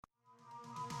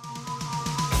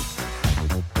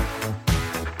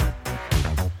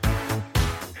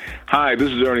Hi,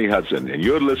 this is Ernie Hudson, and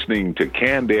you're listening to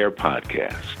Canned Air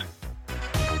Podcast.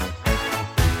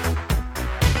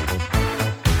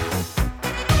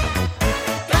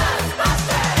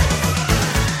 Ghostbusters!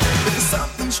 If there's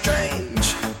something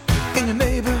strange in your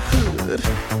neighborhood,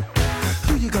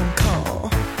 who you gonna call?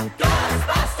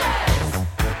 Ghostbusters!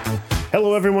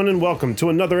 Hello, everyone, and welcome to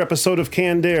another episode of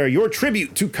Canned Air, your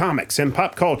tribute to comics and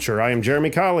pop culture. I am Jeremy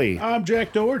Colley. I'm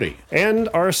Jack Doherty. And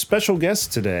our special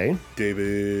guest today,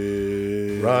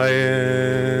 David,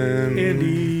 Ryan,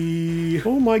 Andy.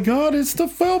 Oh my God, it's the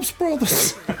Phelps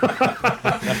brothers.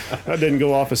 That didn't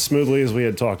go off as smoothly as we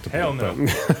had talked about. Hell no.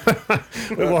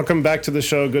 Well, welcome back to the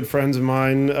show, good friends of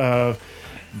mine,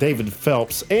 David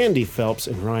Phelps, Andy Phelps,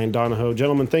 and Ryan Donahoe.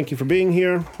 Gentlemen, thank you for being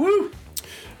here. Woo!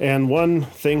 And one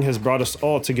thing has brought us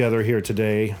all together here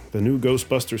today, the new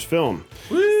Ghostbusters film.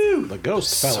 Woo! The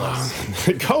Ghost Fellas.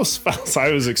 Ghost Fellas.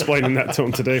 I was explaining that to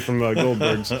him today from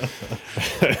Goldberg's.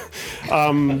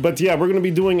 But yeah, we're going to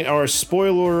be doing our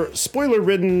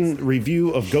spoiler-ridden review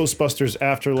of Ghostbusters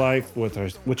Afterlife,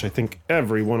 which I think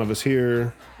every one of us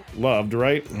here loved,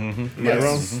 right? Mm-hmm. Am I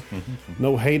wrong?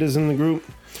 No haters in the group.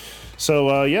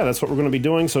 So yeah, that's what we're going to be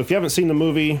doing. So if you haven't seen the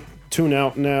movie, tune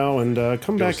out now and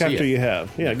come back after you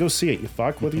have. Yeah, go see it, you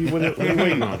fuck. What are you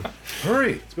waiting on?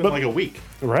 Hurry. It's been like a week.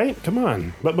 Right? Come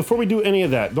on. But before we do any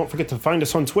of that, don't forget to find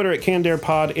us on Twitter at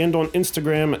CannedAirPod and on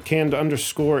Instagram at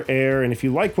canned_air. And if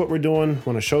you like what we're doing,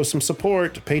 want to show some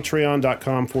support,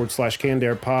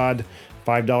 patreon.com/CannedAirPod.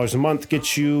 $5 a month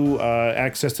gets you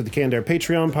access to the Canned Air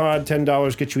Patreon pod.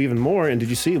 $10 gets you even more. And did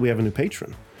you see we have a new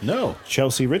patron? No.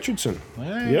 Chelsea Richardson.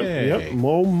 Hey. Yep.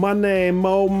 More money.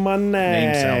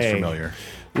 Name sounds familiar.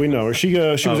 We know her. She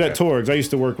was at Torgs. I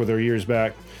used to work with her years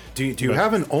back. Do you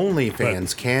have an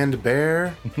OnlyFans, Canned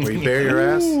Bear, where you bear your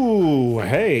ass? Ooh,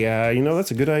 hey,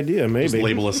 that's a good idea. Maybe. Just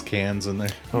labelless cans in there.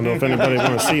 I don't know if anybody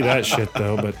want to see that shit,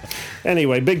 though. But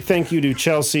anyway, big thank you to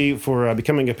Chelsea for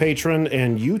becoming a patron.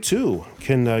 And you, too,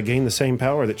 can gain the same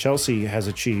power that Chelsea has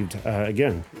achieved.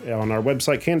 Again, on our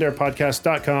website,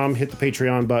 cannedairpodcast.com, hit the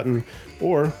Patreon button.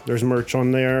 Or there's merch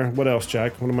on there. What else,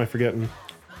 Jack? What am I forgetting?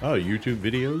 Oh, YouTube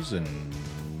videos and...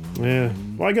 Yeah.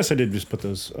 Well, I guess I did just put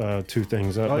those two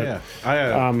things up. Oh, but, yeah.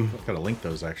 I've got to link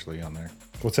those, actually, on there.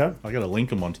 What's that? I got to link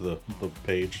them onto the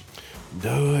page.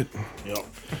 Do it. Yep.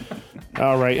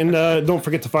 All right. And don't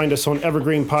forget to find us on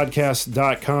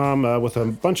evergreenpodcast.com with a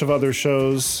bunch of other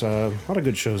shows. A lot of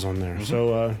good shows on there. Mm-hmm.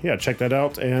 So, yeah, check that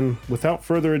out. And without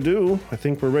further ado, I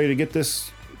think we're ready to get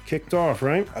this kicked off,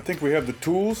 right? I think we have the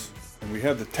tools and we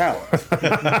have the talent.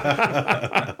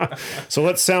 So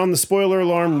let's sound the spoiler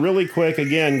alarm really quick.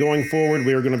 Again, going forward,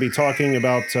 we are going to be talking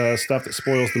about stuff that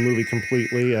spoils the movie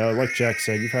completely. Like Jack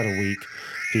said, you've had a week,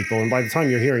 people. And by the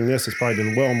time you're hearing this, it's probably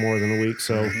been well more than a week.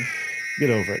 So get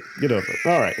over it. Get over it.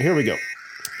 All right, here we go.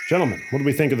 Gentlemen, what do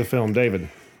we think of the film? David?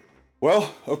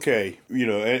 Well, okay,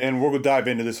 and we're going to dive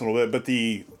into this a little bit, but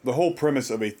the whole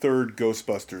premise of a third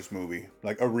Ghostbusters movie,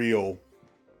 like a real,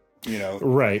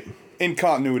 Right. in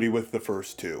continuity with the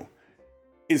first two,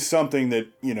 is something that,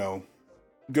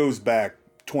 goes back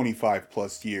 25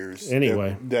 plus years.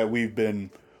 Anyway. That we've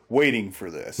been waiting for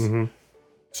this. Mm-hmm.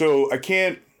 So I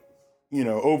can't,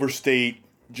 overstate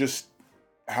just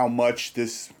how much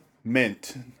this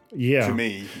meant to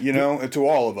me, and to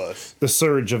all of us. The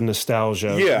surge of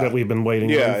nostalgia that we've been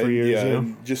waiting on for years. Yeah,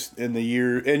 and just in the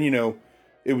year, and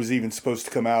it was even supposed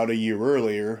to come out a year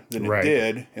earlier than it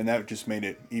did, and that just made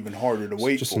it even harder to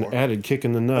wait for. Just an added kick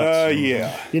in the nuts.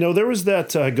 Yeah. There was that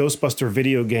Ghostbuster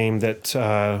video game that,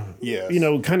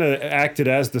 kind of acted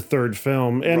as the third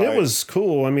film, and it was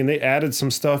cool. I mean, they added some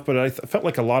stuff, but I felt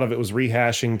like a lot of it was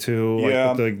rehashing too, like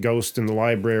with the ghost in the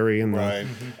library and the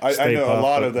I know a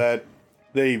lot of that.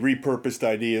 They repurposed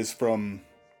ideas from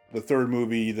the third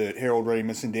movie that Harold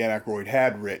Ramis and Dan Aykroyd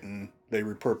had written. They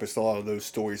repurposed a lot of those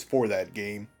stories for that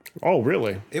game. Oh,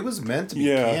 really? It was meant to be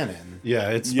canon. Yeah,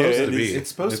 it's supposed to be. It's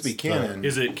supposed to be canon.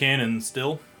 Is it canon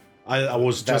still? I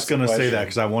was just going to say that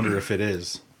because I wonder if it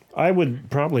is. I would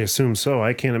probably assume so.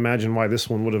 I can't imagine why this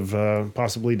one would have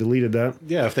possibly deleted that.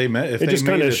 Yeah, if they made it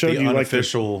the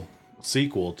unofficial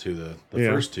sequel to the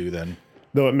first two, then...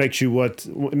 Though it makes you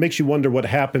wonder what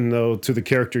happened though to the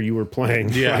character you were playing.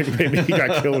 Yeah, like maybe he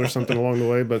got killed or something along the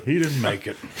way, but he didn't make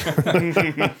it.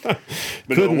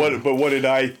 But what did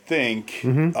I think?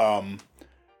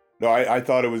 Mm-hmm. I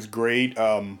thought it was great.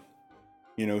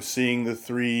 Seeing the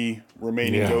three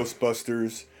remaining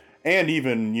Ghostbusters. And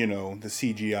even, the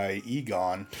CGI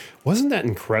Egon. Wasn't that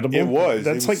incredible? It was.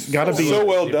 That's gotta be so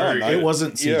well done. It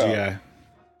wasn't CGI. Yeah.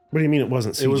 What do you mean it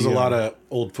wasn't CGI? It was a lot of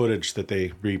old footage that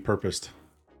they repurposed.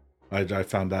 I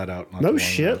found that out. No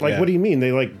shit. Like, what do you mean?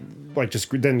 They like just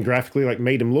then graphically like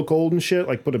made him look old and shit,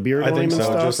 like put a beard on him and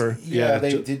stuff?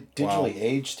 They did digitally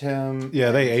aged him.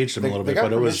 Yeah, they aged him a little bit, They got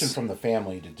but permission it was from the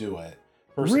family to do it.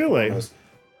 Really? It's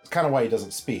kind of why he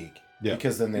doesn't speak. Yeah.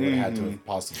 Because then they would have had to have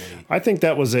possibly. I think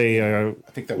that was a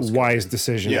think that was wise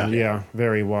decision. Yeah. Yeah,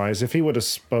 very wise. If he would have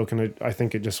spoken, I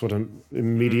think it just would have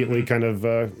immediately kind of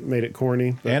made it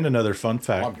corny. And another fun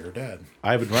fact: Mom, you're dead.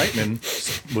 Ivan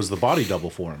Reitman was the body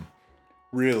double for him.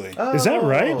 Really? Is that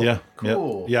right? Yeah,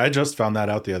 Cool. Yeah, I just found that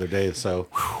out the other day. So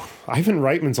Ivan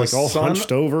Reitman's like all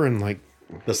hunched over and like.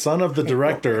 the son of the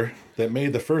director that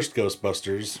made the first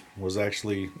Ghostbusters was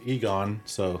actually Egon.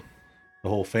 So the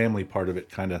whole family part of it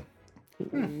kind of.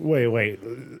 Wait.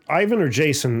 Ivan or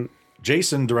Jason?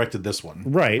 Jason directed this one.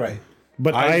 Right.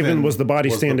 But Ivan was the body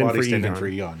stand-in for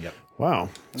Egon. Yep. Wow.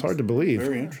 It's hard to believe.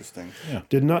 Very interesting.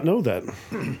 Did not know that.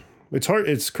 It's hard.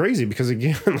 It's crazy because,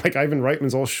 again, like Ivan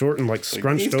Reitman's all short and like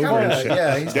scrunched over and shit.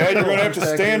 Yeah, Dad, you're going to have to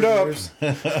stand up.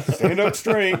 Stand up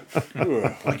straight.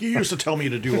 Like you used to tell me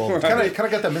to do all the time. Kind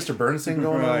of got that Mr. Burns thing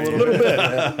going on a little little bit. bit.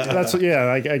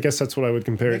 I guess that's what I would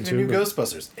compare it Making to. new but-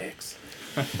 Ghostbusters. X.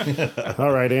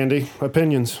 All right, Andy.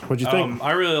 Opinions. What'd you think?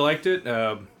 I really liked it.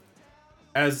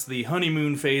 As the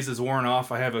honeymoon phase is worn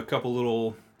off, I have a couple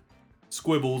little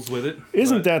squibbles with it.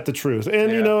 Isn't that the truth?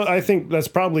 And, you know, I think that's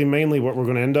probably mainly what we're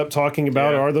going to end up talking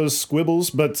about are those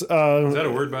squibbles. But Is that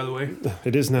a word, by the way?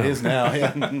 it is now. It is now,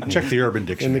 yeah. Check the Urban In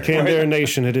Dictionary. the Canberra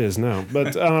Nation, it is now.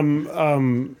 But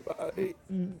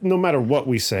no matter what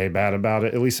we say bad about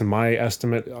it, at least in my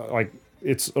estimate, like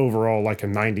it's overall like a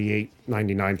 98,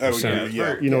 99%.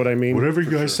 Yeah. You know what I mean? Whatever you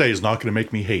guys say is not going to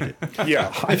make me hate it.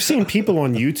 Yeah. I've seen people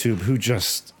on YouTube who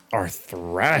just are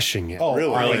thrashing it. Oh,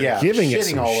 Really? yeah. Giving it Shitting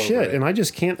some all over shit. it. And I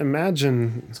just can't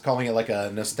imagine. It's calling it like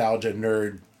a nostalgia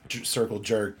nerd circle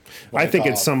jerk. I think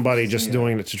it's off. somebody just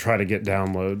doing it to try to get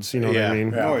downloads. You know what I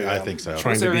mean? Oh, yeah. I think so.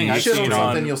 Trying Most to everything be. I've Shit seen on on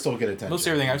something, you'll still get attention. most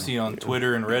everything I've seen on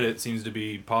Twitter and Reddit seems to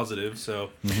be positive. So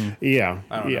Yeah.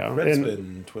 don't know. Yeah. Reddit's And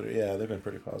been Twitter. Yeah, they've been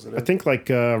pretty positive. I think like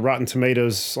Rotten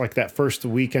Tomatoes, like that first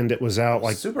weekend it was out,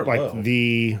 like Super like low.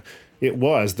 the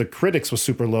critics was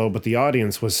super low, but the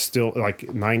audience was still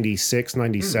like 96,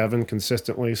 97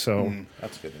 consistently. So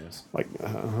that's good news. like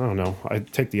I don't know,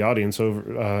 I'd take the audience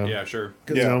over. yeah, sure.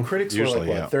 Because Yeah. critics Usually,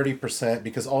 were yeah. like 30%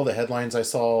 because all the headlines I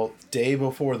saw day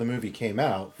before the movie came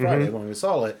out, Friday when we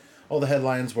saw it, all the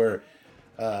headlines were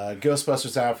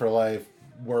Ghostbusters Afterlife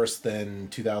worse than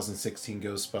 2016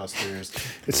 Ghostbusters.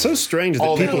 It's so strange that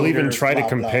All the people even haters, try to blah,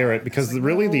 compare blah. it because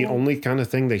really the only kind of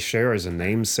thing they share is a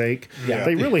namesake. Yeah.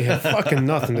 They really have fucking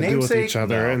nothing to do with Namesake, each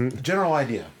other, no. and General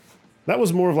idea. that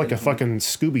was more of like a fucking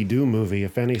Scooby Doo movie,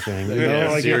 if anything. You know, Yeah,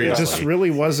 like it just seriously. really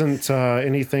wasn't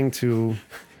anything to.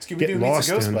 Scooby-Doo meets lost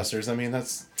the in. Ghostbusters. I mean,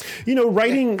 that's... You know,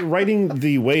 writing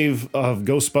the wave of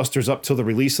Ghostbusters up till the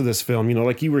release of this film, you know,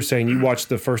 like you were saying, you watched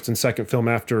the first and second film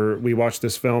after we watched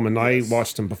this film, and I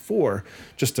watched them before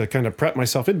just to kind of prep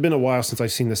myself. It'd been a while since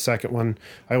I've seen the second one.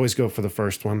 I always go for the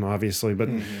first one, obviously. But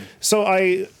so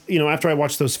after I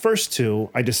watched those first two,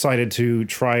 I decided to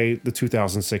try the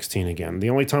 2016 again. The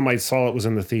only time I saw it was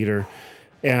in the theater.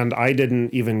 And I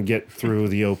didn't even get through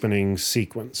the opening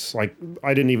sequence. Like,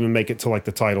 I didn't even make it to, like,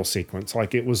 the title sequence.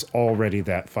 Like, it was already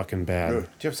that fucking bad. Do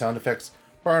you have sound effects?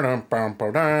 Did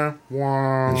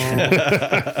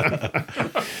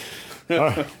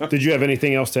Did you have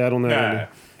anything else to add on that, Nah,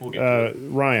 Andy? we'll get to it.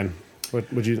 Ryan,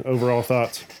 what would you, overall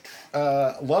thoughts?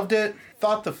 Loved it.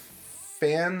 Thought the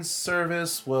fan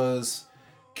service was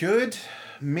good.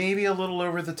 Maybe a little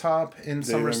over the top in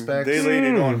some respects. They laid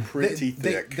it on pretty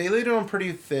thick. They laid it on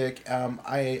pretty thick.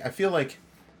 I feel like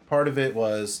part of it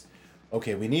was,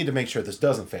 okay, we need to make sure this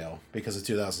doesn't fail because of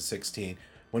 2016.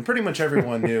 When pretty much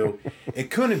everyone knew it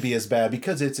couldn't be as bad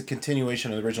because it's a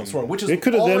continuation of the original story, which is It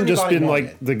could have all then just anybody been wanted.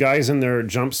 like the guys in their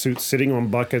jumpsuits sitting on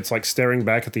buckets, like staring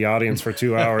back at the audience for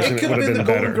 2 hours, and It it could would have have been the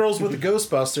been Golden better. Girls with the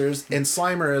Ghostbusters and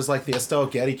Slimer as like the Estelle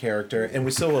Getty character, and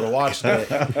we still would have watched it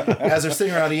as they're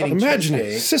sitting around eating Imagine it,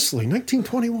 cheesecake. Sicily,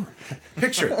 1921.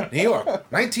 Picture it, New York,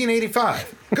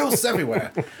 1985. Ghosts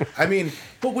everywhere. I mean,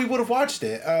 but we would have watched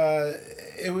it.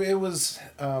 It was.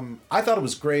 I thought it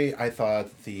was great. I thought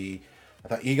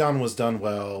Egon was done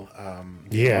well.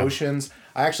 The Yeah. emotions.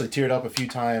 I actually teared up a few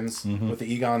times with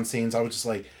the Egon scenes. I was just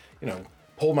like,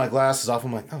 pulled my glasses off.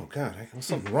 I'm like, oh god, there's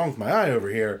something wrong with my eye over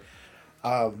here.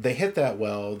 They hit that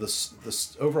well. The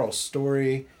overall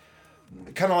story,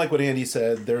 kind of like what Andy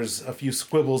said. There's a few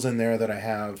squibbles in there that I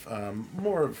have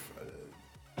more of.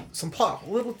 Some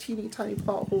little teeny tiny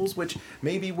plot holes, which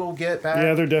maybe we'll get back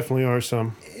Yeah, there definitely are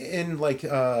some. in like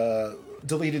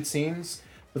deleted scenes.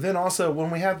 But then also,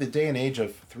 when we have the day and age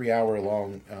of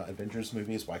 3-hour-long Avengers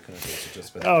movies, why couldn't this have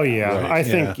just been? Oh yeah, Right, I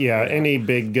think any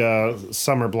big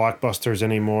summer blockbusters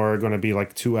anymore are going to be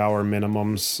like 2-hour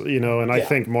minimums, and I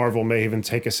think Marvel may even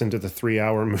take us into the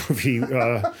 3-hour movie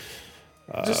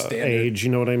Just standard. age. You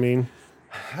know what I mean?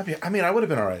 I mean, I would have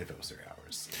been all right if it was 3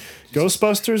 hours.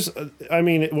 Ghostbusters. I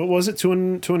mean, what was it?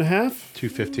 2.5?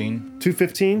 2:15.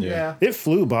 2:15. Yeah. It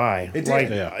flew by. It did. Like,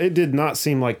 Yeah. It did not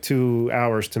seem like 2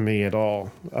 hours to me at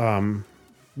all.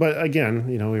 But again,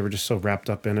 we were just so wrapped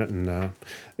up in it, and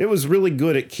it was really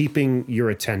good at keeping your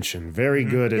attention. Very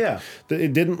good.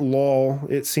 It didn't lull.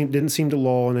 It didn't seem to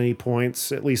lull at any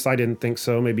points. At least I didn't think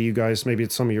so. Maybe you guys. Maybe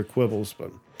it's some of your quibbles,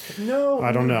 but No,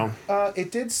 I don't know.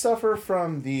 It did suffer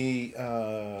from the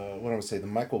what I would say the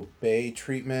Michael Bay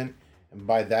treatment, and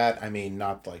by that I mean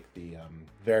not like the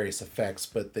various effects,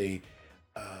 but the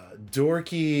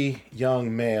dorky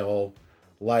young male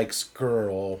likes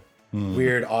girl,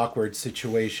 weird awkward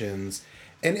situations,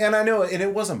 and I know, and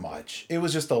it wasn't much. It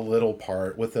was just a little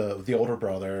part with the older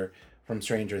brother from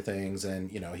Stranger Things,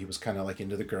 and he was kind of like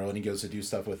into the girl, and he goes to do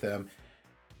stuff with them.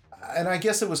 And I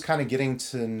guess it was kind of getting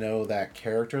to know that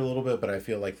character a little bit, but I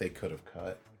feel like they could have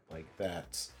cut like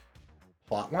that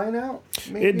plot line out.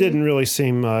 Maybe? It didn't really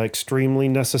seem extremely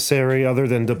necessary, other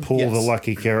than to pull the Yes.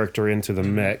 Lucky character into the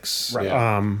mix. Right.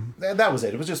 That was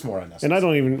it. It was just more unnecessary. And I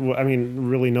don't even,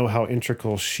 really know how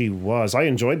integral she was. I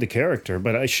enjoyed the character,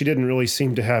 but she didn't really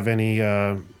seem to have any She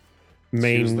was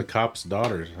main. the cop's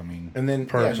daughter. I mean, And then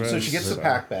so she gets the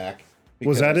pack back.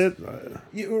 Was that it?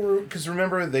 Because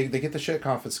remember, they get the shit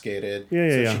confiscated.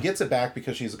 Yeah. She gets it back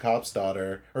because she's a cop's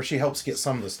daughter, or she helps get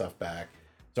some of the stuff back.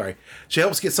 Sorry. She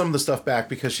helps get some of the stuff back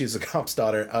because she's a cop's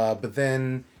daughter. But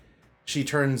then she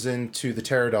turns into the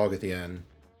terror dog at the end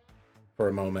for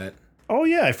a moment. Oh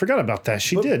yeah, I forgot about that.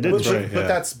 She did, didn't she?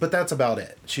 But that's about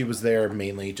it. She was there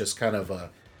mainly just kind of a,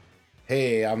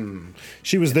 hey,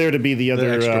 She was there to be the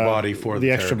other extra body for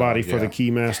the extra terror body dog, for the yeah.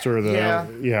 keymaster. Or the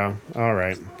Yeah. All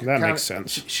right, that kinda, makes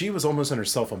sense. She was almost in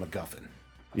herself a MacGuffin.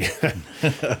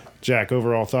 Jack,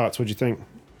 overall thoughts? What'd you think?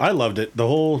 I loved it. The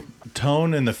whole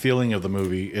tone and the feeling of the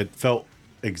movie, it felt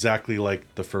exactly like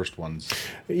the first ones.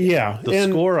 Yeah, The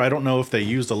and score, I don't know if they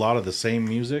used a lot of the same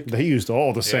music. they used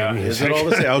all the same Yeah. music. Is it all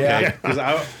the same? Okay. Yeah.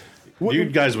 Because you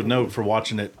guys would know for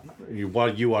watching it, you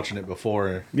watching it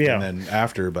before Yeah. and then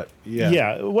after, but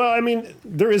Yeah, well, I mean,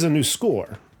 there is a new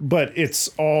score, but it's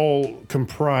all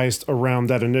comprised around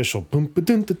that initial boom,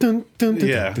 ba-dun, da-dun, dun, dun,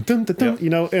 Yeah. dun, dun, dun,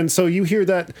 Yeah. and so you hear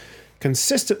that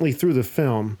consistently through the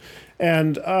film,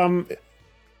 and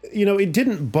it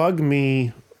didn't bug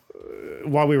me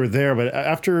while we were there, but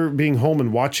after being home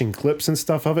and watching clips and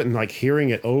stuff of it and like hearing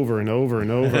it over and over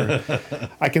and over,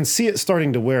 I can see it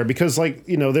starting to wear, because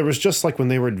there was just like when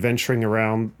they were adventuring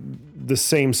around, the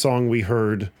same song we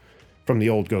heard from the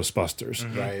old Ghostbusters.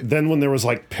 Right. Then when there was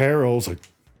like perils, like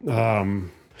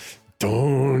dun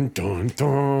dun dun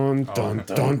dun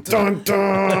dun dun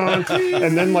dun,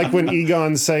 and then like when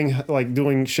Egon's saying, like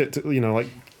doing shit to, like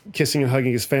kissing and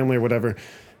hugging his family or whatever,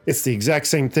 it's the exact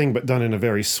same thing but done in a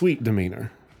very sweet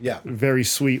demeanor. Yeah. Very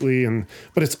sweetly,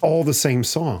 but it's all the same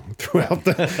song throughout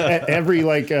at every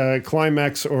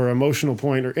climax or emotional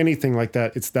point or anything like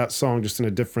that. It's that song just in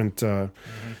a different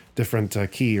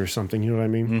key or something. You know what I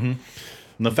mean? Mm-hmm.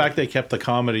 And the fact they kept the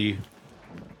comedy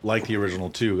like the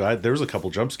original too. There was a couple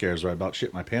jump scares where I about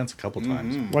shit my pants a couple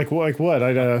times. Like what?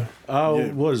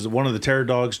 Was one of the terror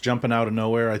dogs jumping out of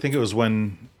nowhere? I think it was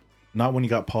not when he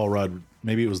got Paul Rudd.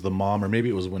 Maybe it was the mom, or maybe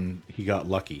it was when he got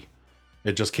Lucky.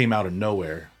 It just came out of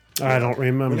nowhere. I don't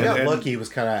remember. Yeah, Lucky was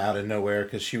kind of out of nowhere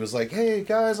because she was like, "Hey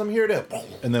guys, I'm here to."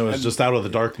 And then it was just out of the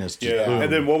darkness. Just boom.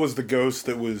 And then what was the ghost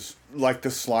that was like the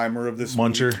Slimer of this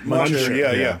Muncher. Muncher,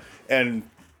 yeah. yeah. And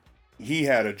he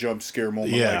had a jump scare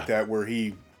moment Yeah. like that where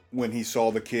when he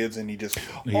saw the kids and he just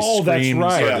He Oh, that's screamed,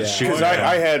 right. started Yeah. shooting because at him.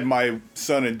 I had my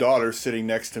son and daughter sitting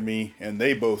next to me and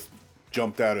they both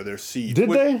jumped out of their seat. Did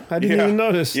they? I didn't even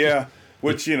notice. Yeah,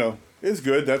 which is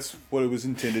good. That's what it was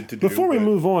intended to do. Before we but-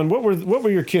 move on, what were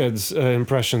your kids'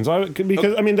 impressions?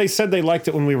 Because they said they liked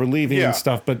it when we were leaving Yeah. and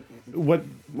stuff, but what,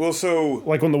 Well, so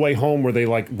like on the way home, were they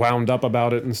like wound up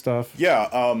about it and stuff? yeah,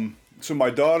 so my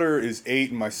daughter is 8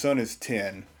 and my son is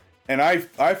 10, and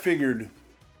I figured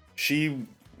she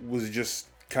was just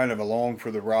kind of along for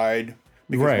the ride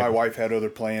because Right. my wife had other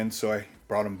plans, so I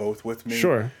brought them both with me.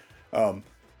 Sure.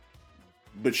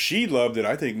 But she loved it,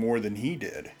 I think, more than he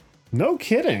did. No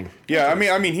kidding. Yeah, I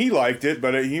mean, he liked it,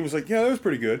 but he was like, yeah, that was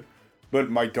pretty good. But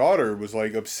my daughter was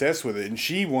like obsessed with it, and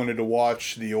she wanted to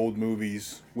watch the old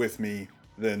movies with me.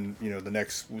 Then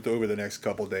over the next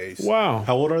couple days. Wow.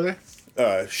 How old are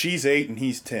they? She's 8 and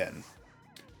he's 10.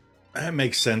 That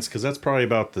makes sense because that's probably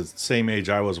about the same age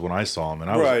I was when I saw him, and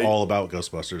I was Right. all about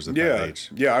Ghostbusters at that age.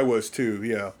 Yeah, I was too.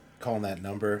 Yeah. Calling that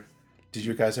number. Did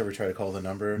you guys ever try to call the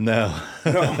number? No,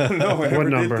 No, I never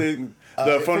number? did. The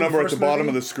phone from the number at first the bottom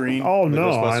movie? of the screen. Oh no,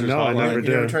 I Ghostbusters know, I hotline. never You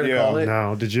never did. tried to Yeah. call it?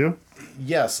 No, did you?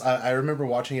 Yes, I remember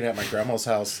watching it at my grandma's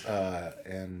house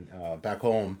and back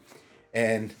home,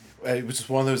 and it was just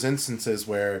one of those instances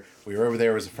where we were over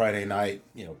there. It was a Friday night.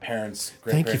 You know, parents, Thank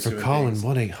you grandparents. for doing calling things.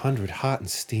 1-800-HOT and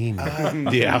Steam.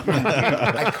 yeah,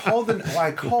 I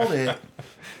called it,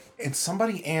 and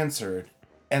somebody answered,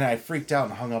 and I freaked out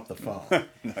and hung up the phone.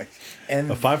 Nice.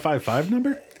 And a 555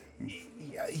 number.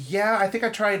 yeah, I think I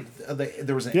tried.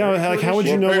 There was an Yeah, area like, code how would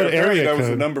issue. you know what Apparently area that was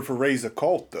the code? number for Raise a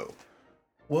Cult, though.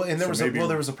 Well, and there was maybe-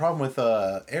 there was a problem with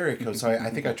area code, so I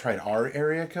think I tried our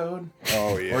area code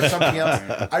Oh yeah. or something else.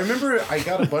 I remember I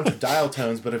got a bunch of dial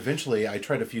tones, but eventually I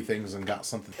tried a few things and got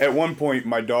something. At one point,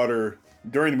 my daughter,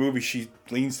 during the movie, she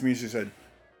leans to me and she said,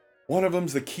 "One of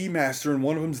them's the keymaster and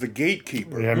one of them's the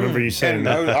gatekeeper." Yeah, I remember you saying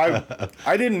And that.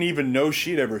 I didn't even know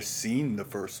she'd ever seen the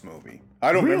first movie.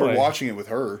 I don't remember Really? watching it with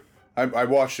her. I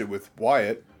watched it with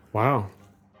Wyatt, Wow.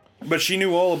 but she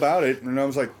knew all about it, and I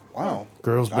was like, "Wow,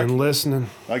 Girl's been listening.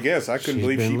 I guess I couldn't She's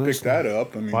believe she been picked listening. that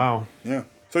up." I mean, Wow. yeah.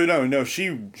 So no,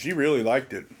 she really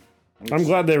liked it. I'm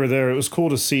glad they were there. It was cool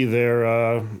to see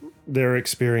their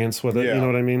experience with it. Yeah. You know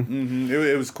what I mean?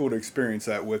 It was cool to experience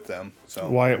that with them. So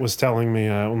Wyatt was telling me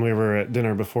when we were at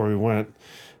dinner before we went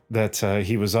that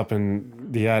he was up in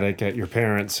the attic at your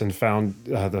parents and found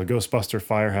the Ghostbuster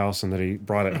firehouse and that he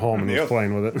brought it home and was Yep.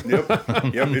 playing with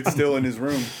it. yep, it's still in his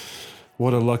room.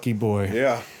 What a lucky boy.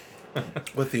 Yeah.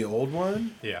 With the old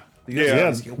one? Yeah.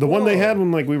 Yeah, the one they had Whoa.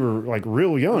 when we were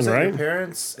real young, Was that right? your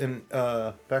parents in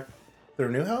back their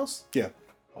new house? Yeah.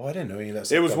 Oh, I didn't know any of that It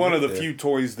stuff. was got one of the moved there. few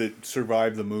toys that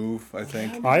survived the move, I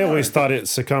think. I always thought it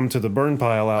succumbed to the burn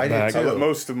pile out I did back. too.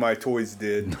 Most of my toys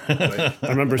did. But I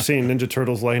remember seeing Ninja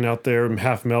Turtles laying out there and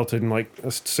half melted, and like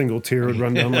a single tear would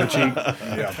run down my cheek.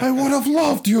 yeah. I would have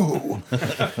loved you.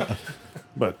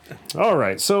 But all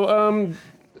right, so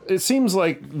it seems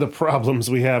like the problems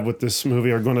we have with this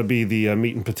movie are going to be the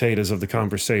meat and potatoes of the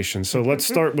conversation. So let's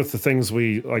start with the things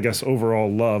we, I guess,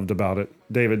 overall loved about it.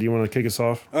 David, do you want to kick us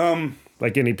off?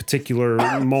 Like any particular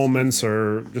moments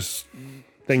or just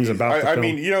things about the I film?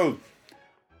 mean,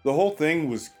 the whole thing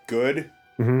was good.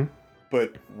 Mm-hmm.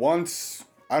 But once,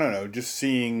 I don't know, just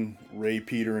seeing Ray,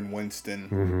 Peter, and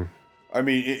Winston, I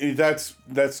mean, that's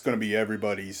going to be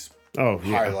everybody's oh,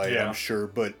 yeah. highlight, Yeah. I'm sure.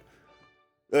 But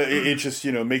it just,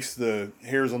 makes the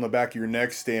hairs on the back of your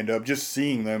neck stand up just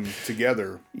seeing them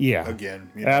together Yeah. again.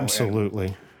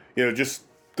 Absolutely. And, just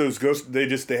those ghosts,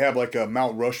 they have like a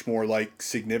Mount Rushmore like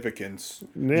significance.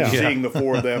 Yeah. Just seeing the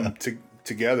four of them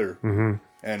together, and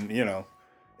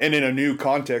and in a new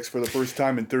context for the first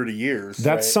time in 30 years.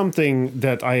 That's something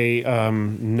that I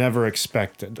never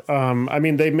expected. I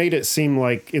mean, they made it seem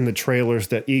like in the trailers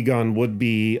that Egon would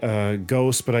be a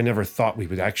ghost, but I never thought we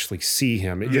would actually see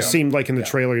him. It just Yeah. seemed like in the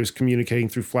trailer he was communicating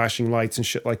through flashing lights and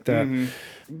shit like that.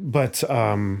 But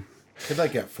It's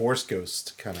like that Force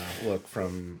Ghost kind of look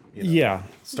from yeah,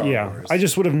 Star yeah. Wars. I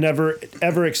just would have never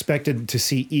ever expected to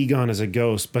see Egon as a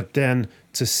ghost, but then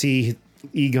to see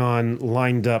Egon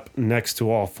lined up next to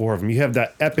all four of them. You have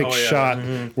that epic Oh, yeah. shot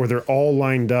where they're all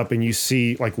lined up and you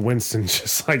see like Winston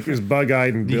just like is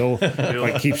bug-eyed and Bill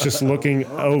like keeps just looking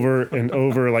over and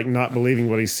over like not believing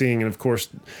what he's seeing. And of course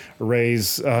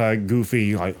Ray's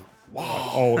goofy like wow.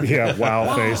 Oh yeah,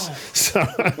 wow face. So,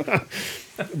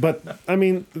 but I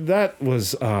mean that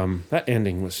was that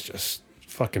ending was just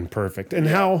fucking perfect. And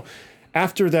how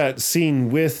after that scene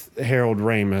with Harold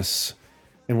Ramis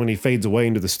and when he fades away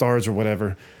into the stars or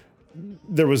whatever,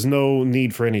 there was no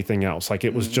need for anything else. Like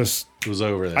it was just, It was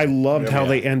over there. I loved how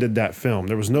they ended that film.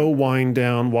 There was no wind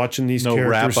down, watching these No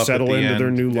wrap characters up at settle the into their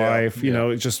end. new Yeah. life. You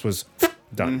know, it just was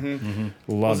done.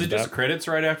 Loved Was it just that. credits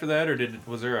right after that, or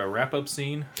was there a wrap up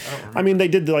scene? I don't remember. I mean, they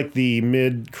did like the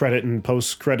mid-credit and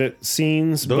post-credit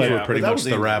scenes, Those but were pretty but that much was the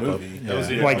the wrap up. movie. That was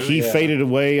the like end. he Yeah. faded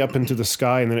away up into the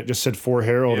sky, and then it just said "For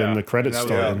Harold" Yeah. and the credits And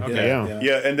that was started. it. Okay. Yeah.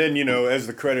 Yeah. and then as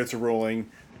the credits are rolling,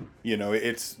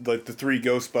 it's like the three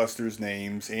Ghostbusters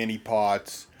names, Annie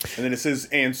Potts, and then it says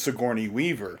and Sigourney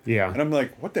Weaver. Yeah. and I'm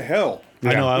like, what the hell?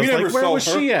 I know. I We was never like, where saw was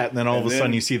her. she at? And then all of And a sudden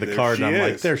then you see the there card, she and I'm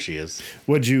like, is. there she is.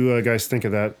 What'd you guys think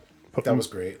of that? That was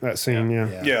great. That scene,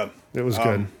 yeah. Yeah, It was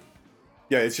good.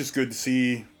 yeah. It's just good to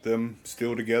see them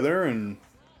still together, and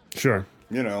Sure.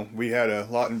 we had a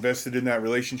lot invested in that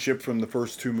relationship from the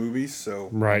first two movies. So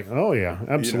Right. Oh yeah,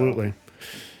 absolutely.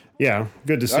 Yeah,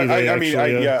 good to see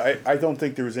I don't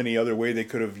think there was any other way they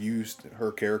could have used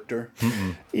her character.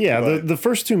 Yeah, But- the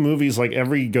first two movies, like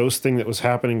every ghost thing that was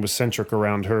happening was centric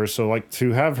around her. So like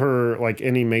to have her like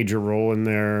any major role in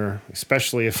there,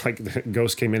 especially if like the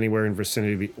ghost came anywhere in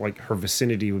vicinity, like her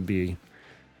vicinity would be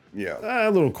Yeah. a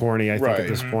little corny. I think Right. at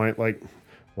this point, like.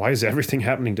 Why is everything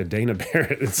happening to Dana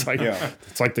Barrett? It's like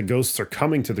it's like the ghosts are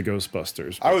coming to the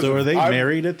Ghostbusters. So are they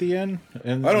married at the end?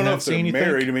 And I don't know if they're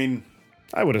married. I mean,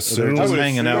 I would assume. just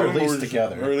hanging out. Or at least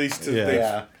together. Or at least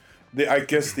I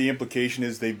guess the implication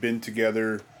is they've been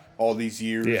together all these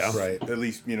years. Yeah. Right. At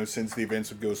least, since the events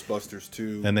of Ghostbusters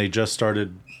 2. And they just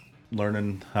started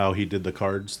learning how he did the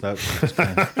cards. That's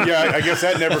Yeah, I guess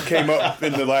that never came up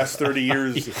in the last 30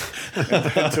 years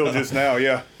until just now.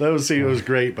 Yeah. it was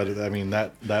great, but I mean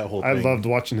that whole I thing. loved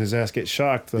watching his ass get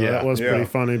shocked. Though. Yeah. That was pretty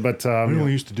funny. But we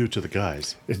only used to do it to the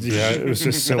guys. yeah, it was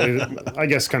just silly. I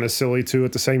guess kind of silly too.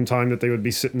 At the same time that they would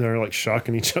be sitting there like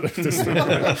shocking each other. At this thing.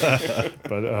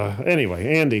 But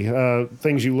anyway, Andy,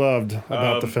 things you loved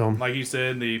about the film. Like you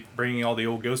said, the bringing all the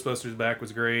old Ghostbusters back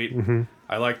was great. Mm-hmm.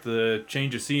 I liked the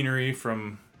change of scenery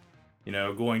from,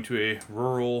 going to a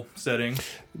rural setting.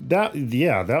 That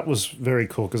was very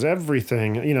cool because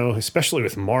everything, especially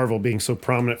with Marvel being so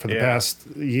prominent for the past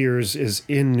years, is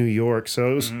in New York.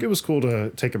 So it was cool to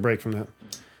take a break from that.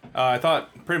 I thought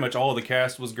pretty much all of the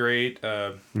cast was great.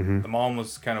 The mom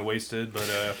was kind of wasted,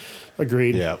 but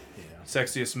Agreed. Yeah.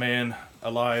 sexiest man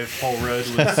alive, Paul Rudd,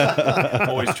 was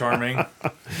always charming.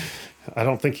 I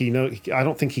don't think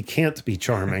he can't be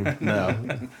charming. No.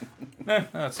 I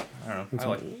don't know. That's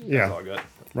all I got.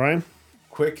 Ryan?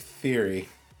 Quick theory.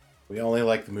 We only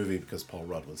like the movie because Paul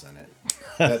Rudd was in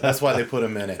it. That's why they put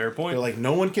him in it. Fair point. They're like,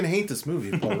 no one can hate this movie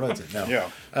if Paul Rudd's in it.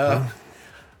 No.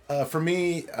 Yeah. For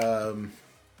me, I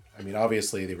mean,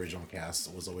 obviously the original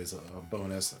cast was always a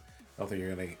bonus. I don't think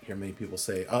you're going to hear many people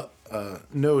say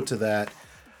no to that.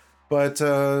 But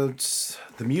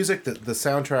the music, the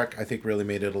soundtrack, I think really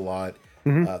made it a lot.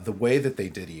 The way that they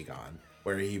did Egon,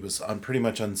 where he was pretty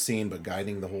much unseen but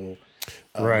guiding the whole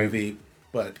movie,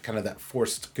 but kind of that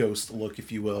forced ghost look,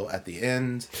 if you will, at the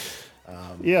end.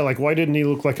 Yeah, like why didn't he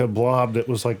look like a blob that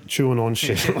was like chewing on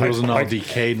shit? It wasn't all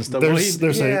decayed and stuff.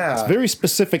 There's a very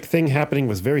specific thing happening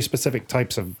with very specific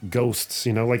types of ghosts.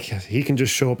 Like he can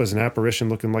just show up as an apparition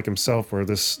looking like himself, where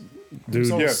this dude.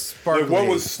 So Yeah. sparkly. What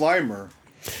was Slimer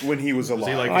when he was alive? Was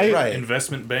he like Right. an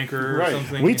investment banker or Right.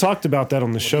 something? We talked about that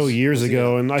on the show years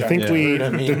ago, and I think we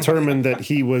determined that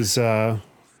he was.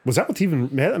 Was that what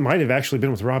even? It might have actually been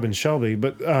with Robin Shelby,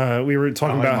 but we were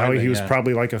talking about how he was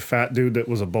probably like a fat dude that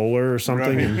was a bowler or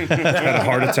something and had a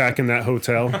heart attack in that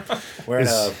hotel. Wearing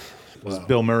Is- It was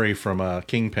Bill Murray from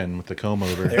Kingpin with the comb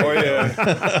over. Oh,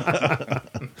 yeah.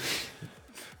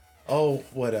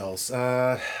 what else?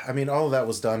 I mean, all of that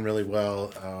was done really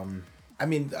well. I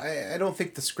mean, I don't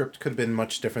think the script could have been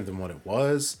much different than what it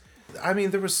was. I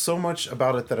mean, there was so much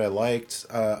about it that I liked.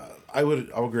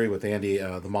 I'll agree with Andy.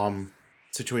 The mom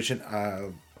situation.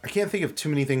 I can't think of too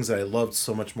many things that I loved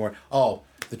so much more. Oh,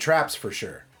 the traps for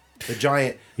sure. The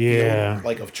giant field,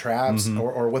 like of traps,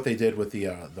 or what they did with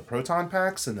the proton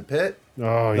packs in the pit.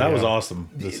 Oh, That was awesome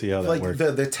to see how that Like worked.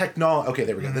 the technology. Okay,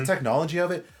 there we go. The technology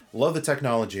of it. Love the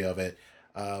technology of it.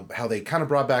 How they kind of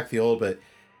brought back the old, but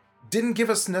didn't give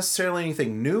us necessarily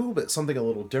anything new, but something a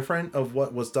little different of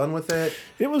what was done with it.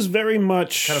 It was very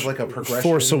much Kind of like a progression.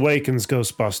 Force Awakens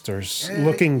Ghostbusters.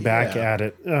 Looking back at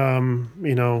it,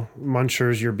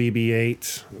 Muncher's your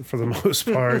BB-8 for the most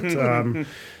part.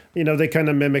 They kind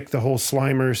of mimic the whole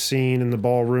Slimer scene and the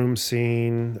ballroom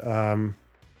scene.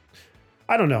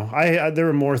 I don't know. There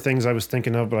were more things I was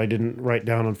thinking of, but I didn't write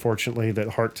down, unfortunately, that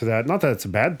hark to that. Not that it's a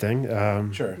bad thing.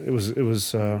 Sure. It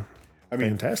was. I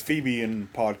mean, Fantastic. Phoebe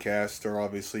and podcast are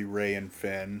obviously Ray and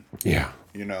Finn. Yeah.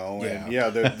 And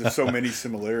there's so many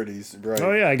similarities, right?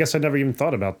 Oh yeah. I guess I never even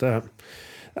thought about that.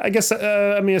 I guess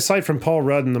aside from Paul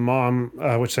Rudd and the mom,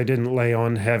 which I didn't lay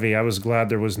on heavy, I was glad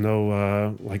there was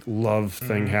no love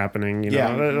thing happening.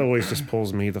 Yeah. That always just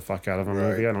pulls me the fuck out of a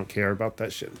movie. I don't care about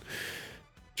that shit.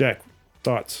 Jack,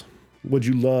 thoughts? Would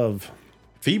you love?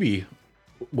 Phoebe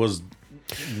was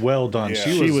well done. Yeah.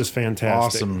 She was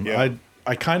fantastic. Awesome. Yeah.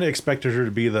 I kind of expected her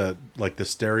to be the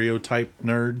stereotype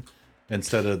nerd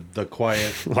instead of the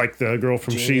quiet. Like the girl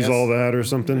from Genius. She's All That or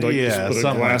something. Like Yeah, just put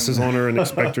something glasses on her and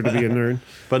expect her to be a nerd.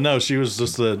 But no, she was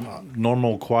just a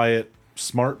normal, quiet,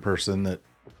 smart person that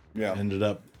ended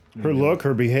up. Her look,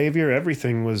 her behavior,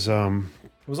 everything was It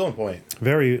was on point.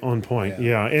 very on point.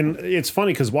 Yeah. And it's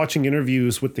funny because watching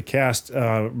interviews with the cast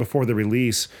before the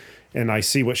release, and I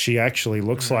see what she actually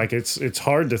looks like, it's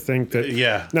hard to think that.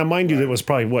 Yeah. Now, mind you, that was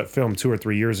probably filmed 2 or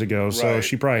 3 years ago, so Right.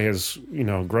 she probably has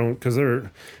grown, because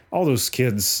they're all those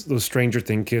kids, those Stranger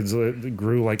Thing kids, that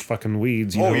grew like fucking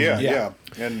weeds. You know? Yeah.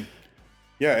 And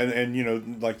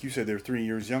like you said, they're 3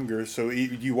 years younger. So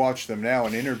you watch them now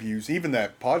in interviews. Even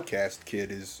that podcast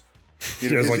kid is. He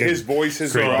has like his voice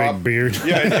has great dropped. big beard.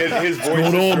 Yeah, and his voice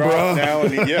has on, dropped bro? now,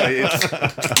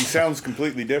 and he sounds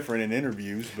completely different in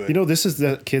interviews. But This is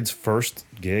that kid's first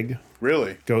gig,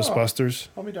 really, Ghostbusters.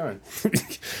 I'll be darned.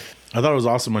 I thought it was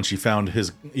awesome when she found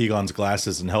Egon's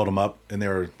glasses and held them up, and they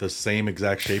were the same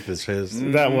exact shape as his.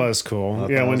 That was cool.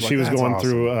 Yeah, I when was she like, was that's going awesome.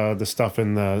 through the stuff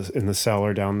in the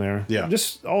cellar down there. Yeah.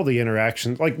 Just all the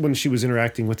interactions, like when she was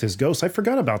interacting with his ghost. I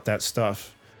forgot about that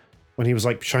stuff. When he was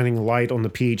like shining a light on the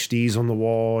PhDs on the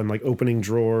wall and like opening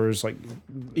drawers, like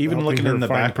Even helping looking her in the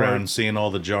find background, parts. seeing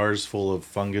all the jars full of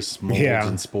fungus, molds, Yeah.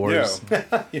 and spores.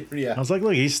 yeah, Yeah. I was like,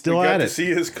 look, he's still we got at to it. see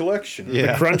his collection.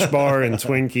 Yeah. Crunch Bar and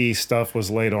Twinkie stuff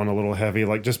was laid on a little heavy,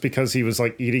 like just because he was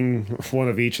like eating one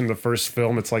of each in the first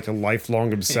film. It's like a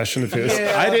lifelong obsession of his.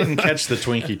 I didn't catch the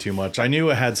Twinkie too much. I knew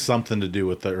it had something to do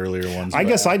with the earlier ones. I but-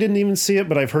 guess I didn't even see it,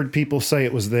 but I've heard people say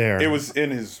it was there. It was in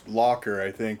his locker,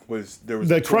 I think. There was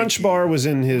the a Crunch Twinkie. Bar was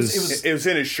in his. It was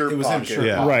in his shirt It was in pocket. his shirt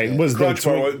Yeah. pocket. Right, was the Crunch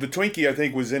Bar. Twinkie. The Twinkie, I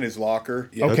think, was in his locker.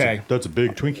 That's Okay. that's a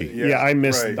big Twinkie. Yeah, I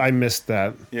missed. right. I missed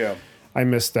that. Yeah. I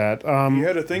missed that. He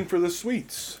had a thing for the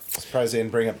sweets. Surprised they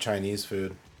didn't bring up Chinese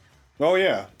food. Oh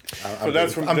yeah. I'm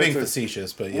that's being, from I'm being that's a-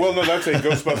 facetious, but yeah. Well, no, that's a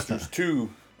Ghostbusters 2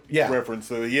 Yeah. reference.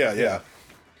 So yeah.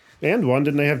 And one,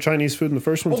 didn't they have Chinese food in the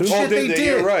first one too? shit. Oh, they did did.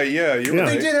 You're right. Yeah, you're Yeah.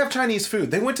 right. They did have Chinese food.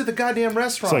 They went to the goddamn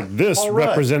restaurant. It's like this All right.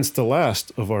 represents the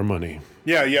last of our money.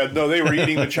 Yeah. No, they were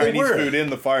eating the Chinese were. food in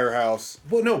the firehouse.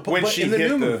 Well, no, when but she in the hit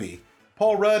new the- movie,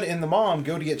 Paul Rudd and the mom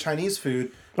go to get Chinese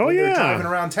food. Oh, when they're yeah. driving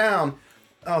around town.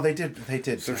 Oh, they did.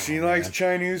 So she likes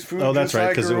Chinese food. Oh, that's just right,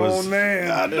 like 'cause her it was- own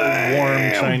man.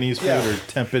 Warm Chinese food Yeah. or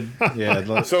tepid. Yeah.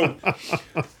 like- So,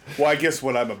 well, I guess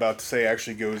what I'm about to say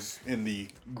actually goes in the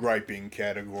griping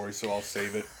category, so I'll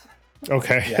save it.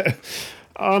 Okay. Yeah.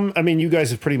 I mean, you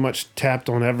guys have pretty much tapped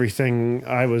on everything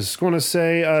I was going to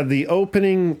say.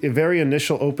 The very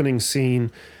initial opening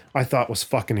scene, I thought was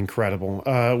fucking incredible.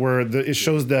 Where it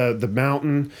shows the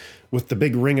mountain with the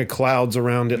big ring of clouds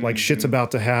around it, like shit's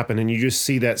about to happen, and you just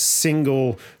see that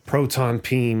single proton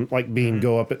beam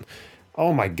go up.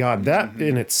 Oh my god, that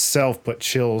in itself put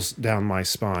chills down my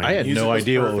spine. I had Music no was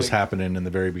idea what was perfect. happening in the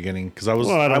very beginning because I was.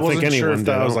 Well, I don't wasn't think sure anyone if did.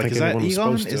 that I was don't like, think is that anyone was Egon?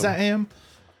 supposed to. Is that him?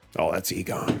 Oh, that's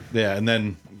Egon. Yeah, and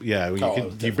then you it was you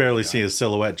definitely barely see his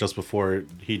silhouette just before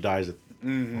he dies. It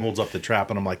holds up the trap,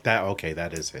 and I'm like, that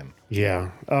is him.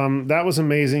 Yeah, that was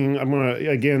amazing. I'm gonna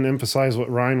again emphasize what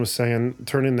Ryan was saying: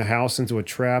 turning the house into a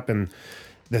trap, and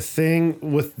the thing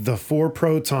with the 4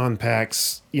 proton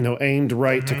packs, aimed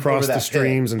right to cross Over the that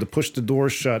streams and to push the door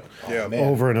shut Yeah. man.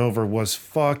 over and over was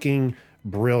fucking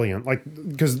brilliant. Like,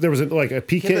 because there was a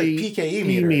PKE,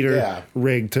 PKE meter, yeah.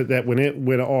 rig that when it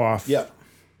went off, Yep.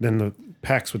 then the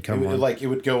packs would come on. It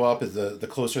would go up as the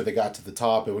closer they got to the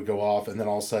top, it would go off, and then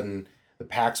all of a sudden the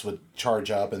packs would charge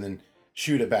up and then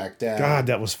shoot it back down. God,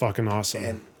 that was fucking awesome.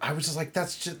 And I was just like,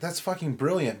 that's fucking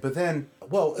brilliant. But then,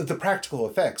 well, the practical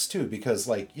effects too, because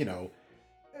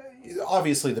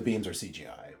obviously the beams are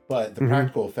CGI, but the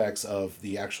practical effects of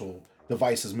the actual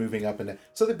devices moving up and down.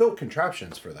 So they built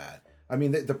contraptions for that. I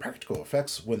mean, the practical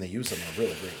effects when they use them are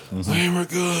really great. They were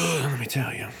good. Let me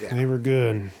tell you, they were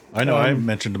good. I know. I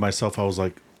mentioned to myself, I was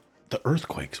like, the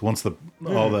earthquakes. Once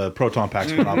all the proton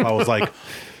packs went off, I was like,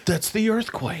 that's the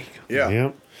earthquake. Yeah.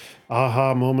 Yep.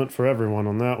 Aha moment for everyone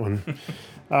on that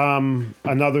one.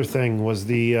 Another thing was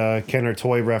the Kenner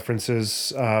toy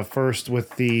references. First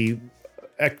with the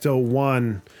Ecto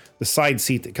 1, the side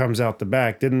seat that comes out the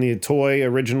back. Didn't the toy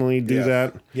originally do Yes.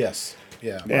 that? Yes.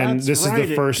 Yeah. And That's this right, is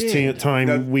the it first did. time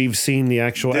Now, we've seen the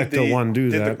actual Ecto 1 do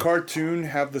Did that. the cartoon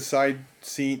have the side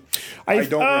seat? I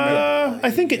don't remember. I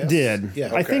think it did.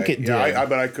 Yeah. I think it did. Yeah,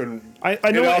 but I couldn't. I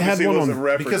know it had obviously one wasn't on-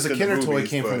 referenced Because the in Kenner toy movies,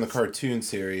 came from the but- cartoon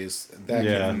series. That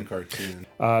Yeah. came from the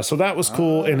cartoon. So that was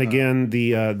cool. And again,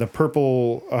 the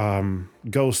purple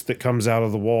ghost that comes out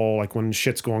of the wall, like when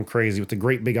shit's going crazy with the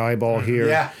great big eyeball here,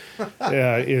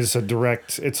 Yeah. is a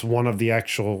direct. It's one of the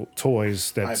actual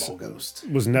toys that Eyeball ghost.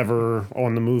 was never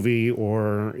on the movie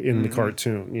or in the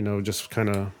cartoon. Just kind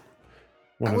of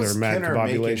one I of was their mad Kenner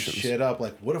making combobulations. shit up.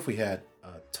 Like, what if we had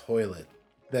a toilet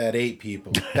that ate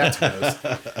people? That's gross.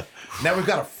 Now we've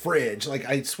got a fridge. Like,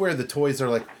 I swear the toys are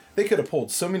like, they could have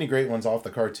pulled so many great ones off the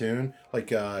cartoon. Like,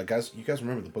 guys, you guys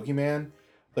remember the Boogeyman?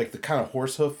 Like the kind of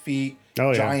horse hoof feet,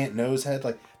 Oh, yeah. giant nose head.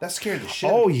 Like, that scared the shit.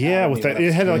 Oh out yeah, of with me that, when I it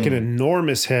was had a like kid. an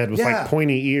enormous head with Yeah. like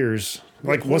pointy ears.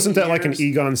 Like, wasn't that like an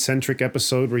Egon-centric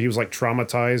episode where he was like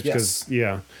traumatized? Yes. Because,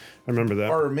 yeah, I remember that.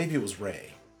 Or maybe it was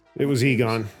Ray. It was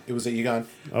Egon. It was Egon.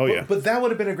 Oh, yeah. But that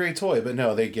would have been a great toy. But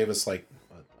no, they gave us like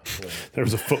a toy. There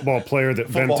was a football player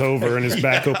that bent over and his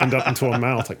back opened up into a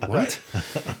mouth. Like, what?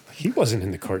 He wasn't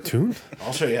in the cartoon.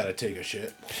 I'll show you how to take a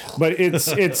shit. But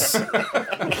it's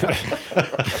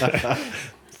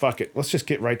fuck it. Let's just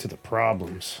get right to the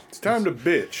problems. It's time to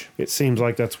bitch. It seems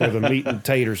like that's where the meat and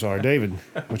taters are. David,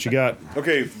 what you got?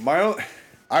 Okay,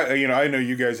 I know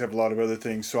you guys have a lot of other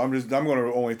things, so I'm going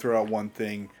to only throw out one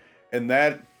thing, and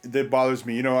that bothers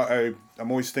me. I'm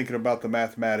always thinking about the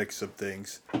mathematics of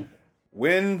things.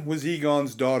 When was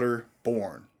Egon's daughter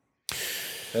born?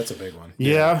 That's a big one.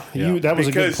 Yeah. That was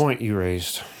a good Because- point you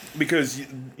raised. Because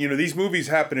these movies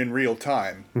happen in real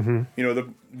time. Mm-hmm. The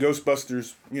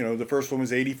Ghostbusters. The first one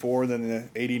was 84, then the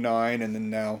 89, and then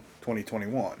now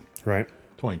 2021. Right.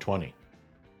 2020.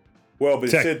 Well, but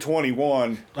it Tech. said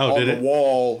 21 Oh, on did the it?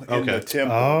 wall in Okay. the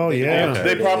temple. Oh, yeah.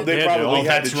 They probably Oh,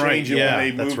 had to that's right. change it Yeah, when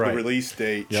they that's moved right. the release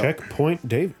date. Checkpoint,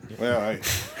 David. Well,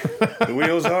 the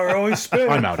wheels are always spinning.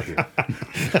 I'm out of here.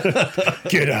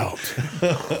 Get out.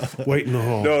 Wait in the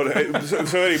hall. No,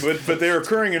 so anyway, but they're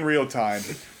occurring in real time.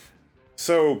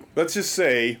 So let's just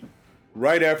say,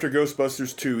 right after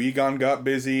Ghostbusters 2, Egon got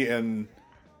busy and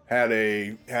had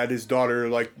his daughter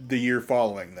like the year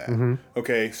following that. Mm-hmm.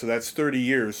 Okay, so that's 30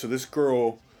 years. So this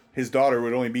girl, his daughter,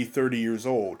 would only be 30 years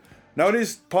old. Now it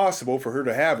is possible for her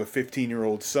to have a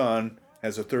 15-year-old son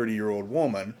as a 30-year-old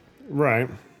woman. Right.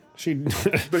 She.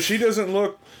 But she doesn't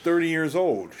look 30 years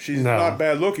old. She's No. not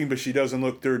bad looking, but she doesn't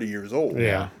look 30 years old.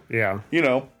 Yeah.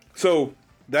 So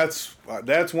that's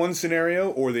one scenario,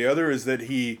 or the other is that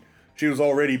she was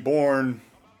already born,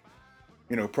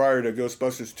 prior to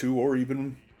Ghostbusters 2 or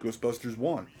even Ghostbusters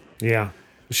 1. Yeah.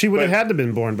 She would have But- had to have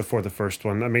been born before the first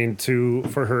one. I mean,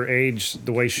 for her age,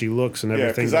 the way she looks and Yeah,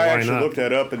 everything, because to I line actually up. looked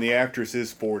that up, and the actress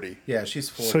is 40. Yeah, she's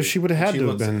 40. So she would have had She to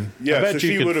have looks- been. Yeah, I bet so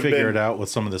she you would could have figure been it out with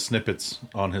some of the snippets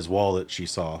on his wall that she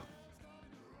saw.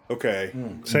 okay.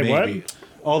 Say Maybe. what?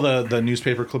 All the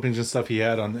newspaper clippings and stuff he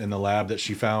had in the lab that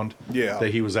she found. Yeah.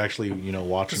 That he was actually,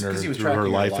 watching Just her 'cause he was through her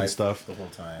tracking life and stuff. the whole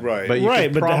time. Right. But you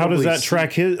Right, could but how does probably that see-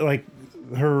 track his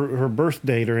her birth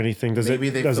date or anything? Does Maybe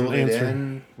it they doesn't filled it answer?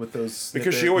 in with those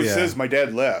because she snippets, always Yeah. says my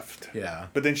dad left. Yeah.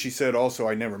 But then she said also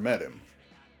I never met him.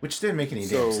 which didn't make any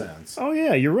So- damn sense. Oh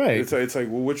yeah, you're right. It's like,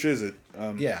 well, which is it?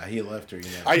 Yeah, he left her.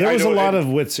 There was a know- lot of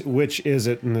which is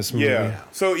it in this movie? Yeah.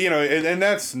 So and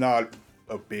that's not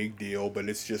a big deal, but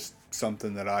it's just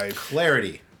something that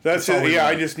clarity. That's all it. we Yeah, I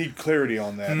want. just need clarity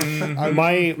on that.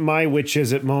 My which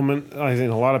is it moment, I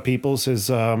think a lot of people's is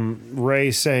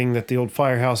Ray saying that the old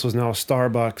firehouse was now a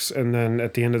Starbucks, and then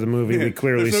at the end of the movie we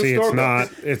clearly There's no see it's Starbucks. not.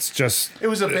 It's just It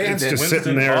was abandoned. It's just Winston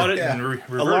sitting there. Bought it Yeah. and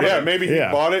reverted Yeah, it. maybe he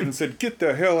Yeah. bought it and said, "Get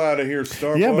the hell out of here,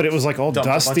 Starbucks." Yeah, but it was like all Dumped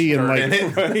a bunch dusty of and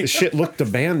dirt like in the shit looked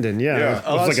abandoned. Yeah, Yeah. It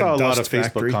was I like saw a lot dust of Facebook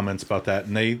factory. comments about that,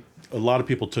 and a lot of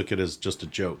people took it as just a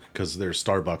joke because there's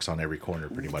Starbucks on every corner,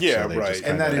 pretty much. Yeah, so they right. Just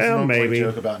And kinda- that is Yeah, no maybe.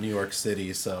 joke about New York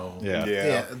City. So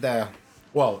Yeah.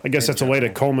 Well, I guess in that's a way to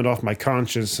general. comb it off my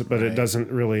conscience, but it Right. doesn't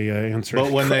really answer. But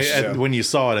the when question. when you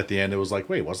saw it at the end, it was like,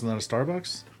 wait, wasn't that a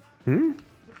Starbucks?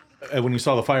 When you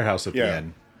saw the firehouse at the Yeah.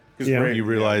 end, 'Cause Yeah. Ray- you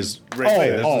realized. Ray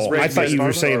said, "This is I Ray's thought you were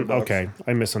Starbucks." saying okay.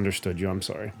 I misunderstood you. I'm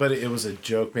sorry. But it was a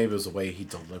joke. Maybe it was the way he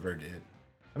delivered it.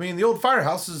 I mean, the old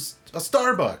firehouse is a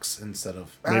Starbucks instead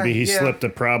of Maybe he yeah. slipped a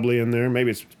probably in there. Maybe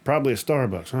it's probably a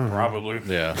Starbucks. Huh? Probably.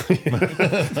 Yeah.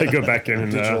 They go back in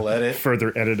and Digital edit.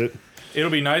 further edit it. It'll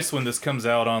be nice when this comes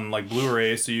out on like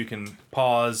Blu-ray, so you can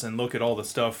pause and look at all the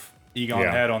stuff Egon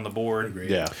Yeah. had on the board.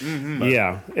 Yeah.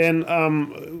 Yeah, and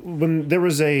when there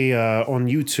was a on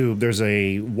YouTube, there's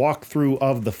a walkthrough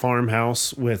of the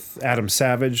farmhouse with Adam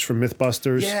Savage from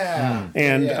MythBusters. Yeah.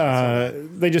 And Yeah.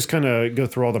 they just kind of go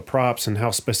through all the props and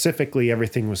how specifically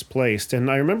everything was placed.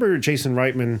 And I remember Jason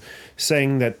Reitman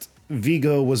saying that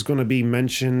Vigo was going to be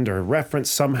mentioned or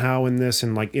referenced somehow in this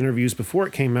in like interviews before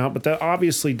it came out, but that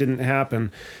obviously didn't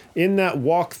happen. In that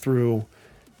walkthrough,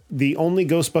 the only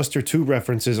Ghostbuster 2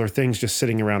 references are things just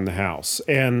sitting around the house.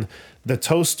 And the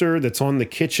toaster that's on the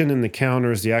kitchen and the counter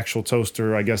is the actual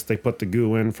toaster. I guess they put the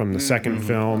goo in from the second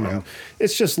film. And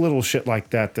it's just little shit like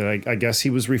that that I guess he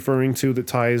was referring to that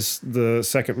ties the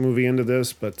second movie into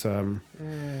this. But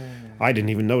I didn't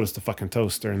even notice the fucking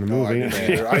toaster in the No, I movie.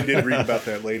 didn't either. I did read about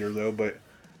that later, though. But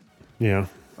Yeah.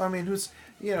 I mean,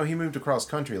 he moved across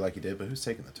country like he did, but who's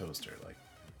taking the toaster?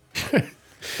 Like,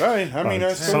 right, I mean,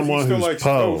 I suppose someone he still who's likes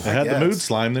Poe. toast. It had the Yes. mood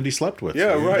slime that he slept with.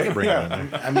 Yeah, so you right, gotta bring yeah. that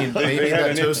in. I mean, maybe They had that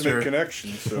an toaster. intimate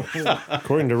connection. So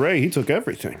According to Ray, he took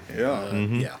everything.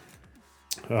 yeah,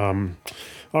 Yeah.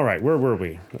 All right, where were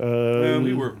we?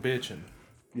 We were bitching.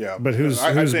 Yeah, But who's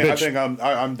I bitch? think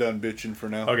I'm done bitching for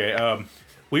now. Okay,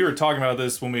 we were talking about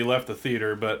this when we left the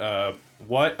theater, but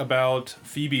what about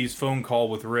Phoebe's phone call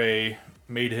with Ray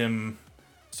made him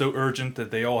so urgent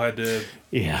that they all had to,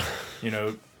 Yeah.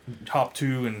 hop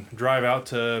to and drive out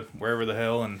to wherever the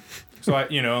hell, and so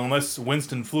unless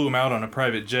Winston flew him out on a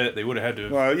private jet, they would have had to.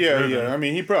 Well, yeah. I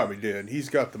mean, he probably did. He's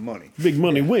got the money. Big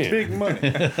money win. Big money.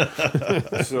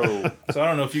 So I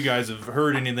don't know if you guys have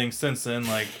heard anything since then.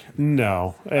 Like,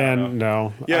 No. And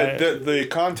no. yeah, the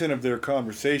content of their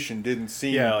conversation didn't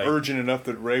seem urgent enough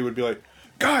that Ray would be like,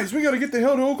 "Guys, we got to get the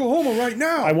hell to Oklahoma right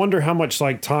now." I wonder how much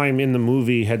time in the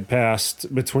movie had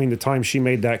passed between the time she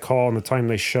made that call and the time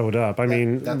they showed up. I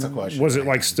mean, that's a question. Was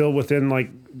it still within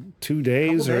 2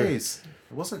 days? Couple or days.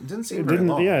 Didn't seem It very didn't.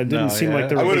 long. Yeah, it didn't seem like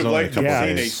there I was. would have only liked to a have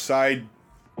couple seen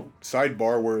a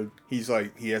sidebar where he's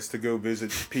like, he has to go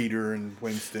visit Peter and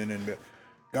Winston and be,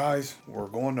 guys, we're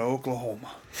going to Oklahoma.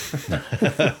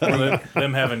 or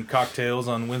them having cocktails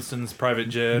on Winston's private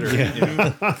jet, or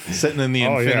Sitting in the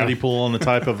infinity pool on the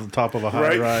top of a high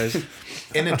Right. rise.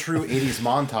 In a true 80s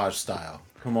montage style.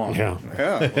 Come on. Yeah.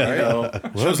 Yeah, right.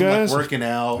 Shows them, guys, working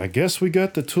out. I guess we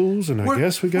got the tools, and I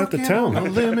guess we got the Working on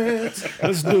talent. the limits.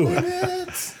 Let's do it.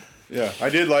 limits. Yeah, I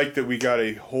did like that we got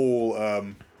a whole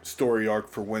story arc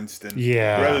for Winston.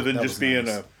 Yeah. Rather than That just was being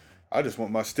nice. I just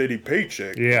want my steady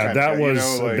paycheck. Yeah, kinda that guy,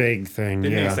 was a big thing.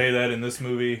 didn't Yeah. he say that in this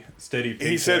movie? Steady.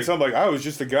 He said something like, I was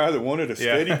just a guy that wanted a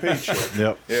steady paycheck.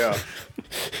 Yep. Yeah.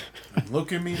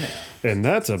 Look at me now. And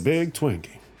that's a big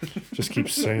Twinkie. Just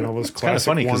keeps saying all those Kind of classic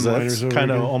funny because one-liners that's over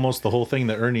kind of again. almost the whole thing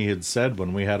that Ernie had said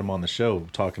when we had him on the show,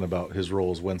 talking about his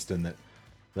role as Winston.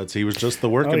 That's he was just the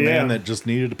working Oh, yeah. man that just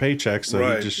needed a paycheck, so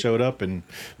Right. he just showed up and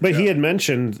But he had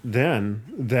mentioned then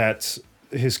that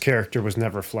his character was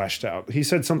never fleshed out. He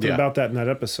said something Yeah. about that in that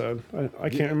episode. I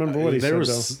can't remember what he there said,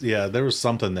 was there was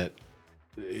something that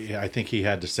I think he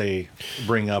had to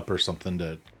bring up or something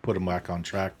to put him back on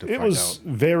track to It find was out.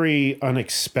 very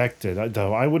unexpected,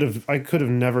 though. I could have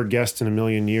never guessed in a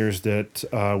million years that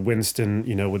Winston,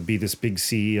 would be this big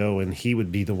CEO and he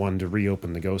would be the one to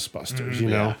reopen the Ghostbusters. You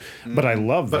know, but I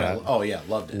love that. Oh, yeah.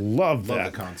 Loved it. Love Loved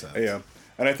that. the concept. Yeah.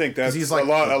 And I think that's He's a like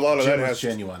lot of that most has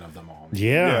genuine of them all.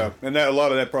 Yeah. and that a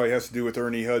lot of that probably has to do with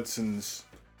Ernie Hudson's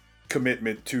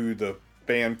commitment to the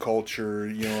band culture,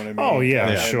 you know what I mean? Oh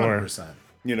yeah, Yeah. sure. 100%.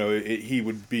 He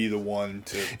would be the one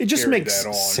to It just carry makes that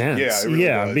on. sense. Yeah, it really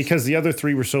does. because the other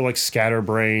three were so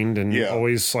scatterbrained and Yeah.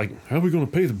 always how are we going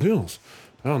to pay the bills?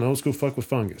 I don't know. Let's go fuck with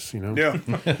fungus. Yeah.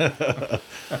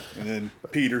 And then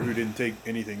Peter, who didn't take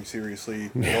anything seriously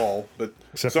at all, but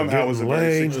Except for somehow was a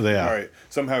getting very laid. Yeah. all right.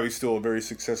 Somehow he's still a very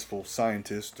successful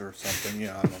scientist or something.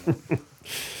 Yeah, I don't know.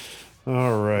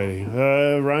 All righty,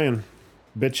 Ryan,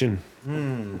 bitching.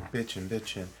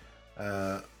 Bitching.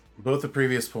 Both the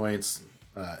previous points,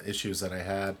 issues that I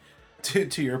had,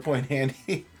 to your point,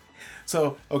 Andy.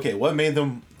 So, okay, what made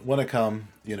them want to come,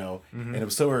 and it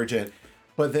was so urgent.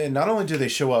 But then not only do they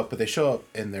show up, but they show up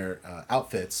in their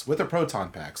outfits with their proton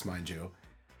packs, mind you.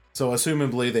 So,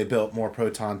 assumably, they built more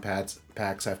proton packs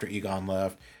after Egon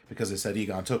left because they said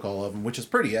Egon took all of them, which is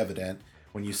pretty evident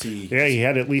when you see. Yeah, he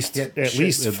had at least shit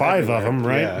 5 of them,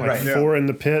 right? Yeah. Right. 4 in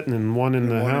the pit and then 1 in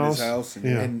the one in house. his house, and-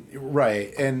 yeah. And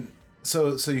right, and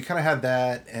so you kind of had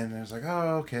that, and there's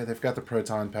oh, okay, they've got the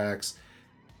proton packs,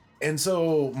 and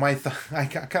so I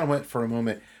kind of went for a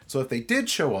moment. So if they did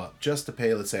show up just to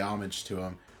pay, let's say, homage to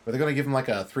him, were they going to give him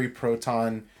a 3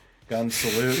 proton gun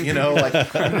salute?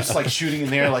 Just shooting in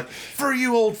the air, for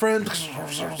you, old friend,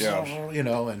 Yeah.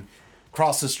 and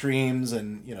cross the streams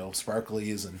and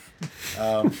sparklies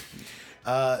and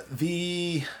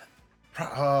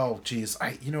oh geez,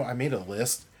 I made a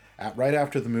list right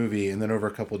after the movie and then over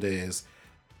a couple days.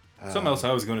 Something else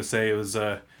I was going to say was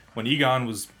when Egon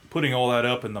was putting all that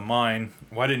up in the mine,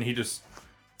 why didn't he just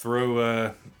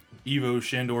throw Ivo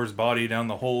Shandor's body down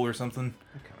the hole or something?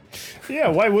 Yeah,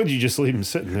 why would you just leave him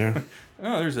sitting there?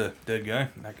 Oh, there's a dead guy.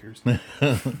 That cares.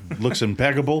 Looks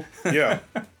impeccable. Yeah.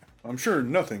 I'm sure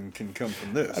nothing can come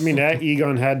from this. I mean,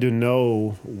 Egon had to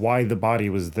know why the body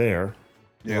was there,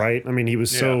 Yeah. right? I mean, he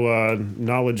was so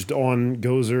knowledged on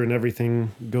Gozer and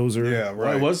everything Gozer. yeah,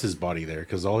 Why right. was his body there?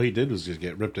 Because all he did was just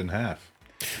get ripped in half.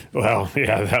 Well,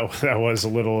 yeah, that was a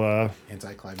little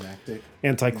anticlimactic,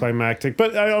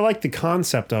 but I like the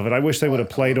concept of it. I wish they would have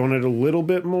played on it a little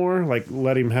bit more,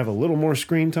 let him have a little more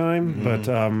screen time. But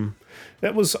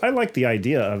I like the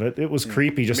idea of it. It was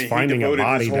creepy just I mean, finding he a devoted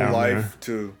body his whole down there. life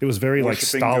to It was very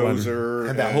worshiping Stalin. Gozer,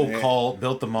 Had that whole cult,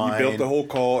 built the mine. He built the whole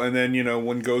call, and then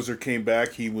when Gozer came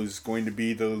back, he was going to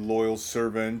be the loyal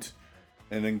servant,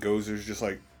 and then Gozer's just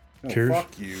like, Cures?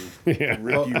 Fuck you. Yeah.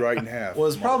 Rip you right in half. Well,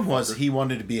 his problem was motherfucker. he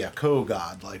wanted to be a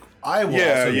co-god. Like, I will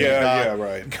Yeah, also be a god. yeah,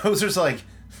 right. Gozer's like,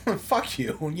 fuck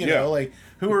you. You Yeah. know, like,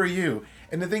 who are you?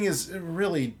 And the thing is,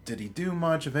 really, did he do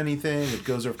much of anything? Would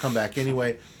Gozer have come back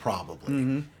anyway? Probably.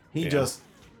 Mm-hmm. He just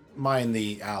mined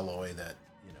the alloy that,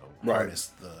 Right.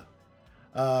 harnessed the...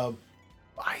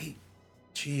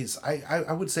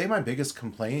 I would say my biggest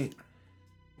complaint,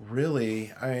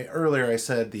 really, earlier I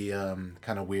said the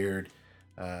kind of weird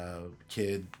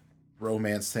kid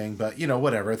romance thing, but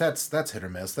whatever, that's hit or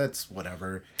miss. That's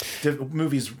whatever.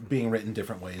 Movies being written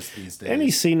different ways these days.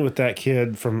 Any scene with that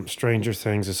kid from Stranger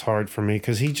Things is hard for me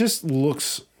because he just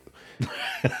looks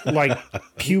like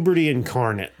puberty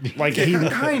incarnate. Like he,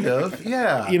 kind of,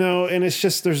 yeah. and it's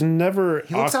just there's never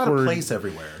He looks out awkward, of place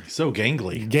everywhere. So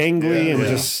gangly. gangly, and Yeah.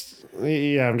 just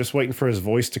I'm just waiting for his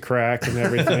voice to crack and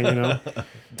everything.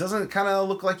 Doesn't kind of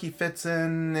look like he fits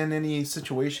in any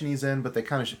situation he's in, but they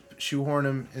kind of shoehorn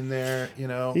him in there.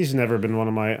 He's never been one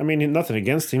of my. I mean, nothing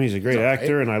against him. He's a great all right.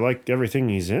 actor, and I like everything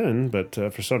he's in. But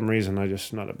for some reason, I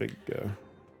just not a big.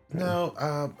 No,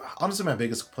 honestly, my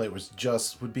biggest complaint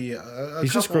would be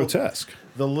He's just couple- grotesque.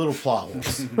 The little plot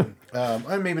holes.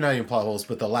 And maybe not even plot holes,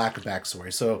 but the lack of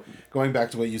backstory. So going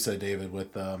back to what you said, David,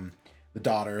 with the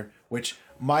daughter, which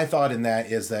my thought in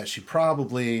that is that she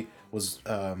probably was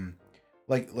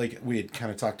like we had kind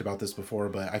of talked about this before,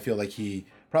 but I feel like he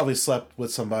probably slept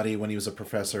with somebody when he was a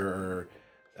professor or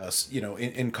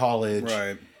in college.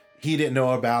 Right. He didn't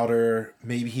know about her.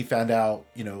 Maybe he found out,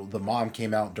 the mom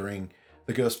came out during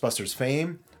the Ghostbusters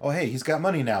fame. Oh, hey, he's got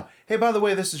money now. Hey, by the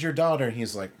way, this is your daughter. And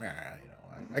he's like,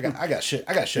 I got shit.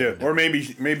 I got shit. Yeah. Or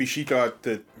maybe she thought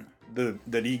that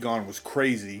Egon was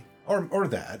crazy. Or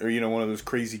that. Or one of those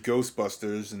crazy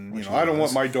Ghostbusters, and I don't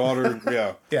want my daughter.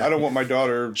 Yeah, Yeah. I don't want my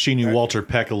daughter. She knew Walter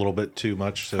Peck a little bit too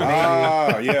much. So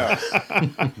Yeah.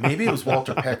 Maybe it was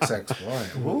Walter Peck's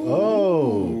ex-wife.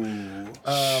 oh,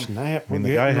 Snap! I mean,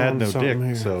 the guy had no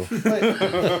dick, so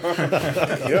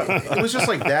It was just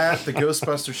like that. The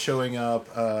Ghostbusters showing up.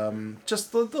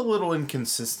 Just the little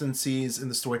inconsistencies in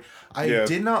the story. I Yeah.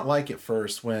 did not like at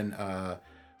first when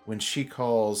she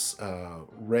calls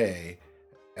Ray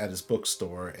at his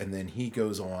bookstore, and then he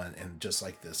goes on and just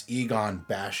like this Egon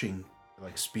bashing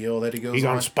like spiel that he goes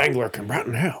Egon on. Spangler can right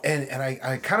now. And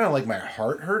I kind of like my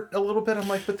heart hurt a little bit. I'm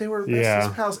like, but they were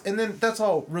bestest pals. And then that's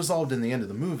all resolved in the end of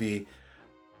the movie.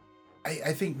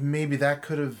 I think maybe that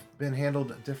could have been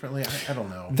handled differently. I don't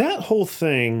know. That whole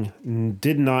thing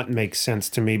did not make sense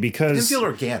to me It didn't because feel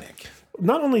organic.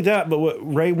 not only that, but what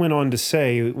Ray went on to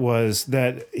say was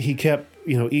that he kept,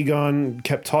 Egon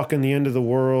kept talking the end of the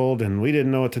world and we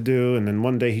didn't know what to do. And then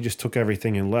one day he just took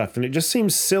everything and left. And it just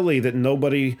seems silly that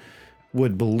nobody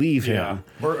would believe him.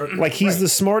 Like he's the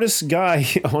smartest guy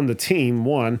on the team,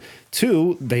 one.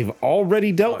 Two, they've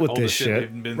already dealt with All this the shit.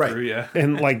 they've been Right. through, yeah.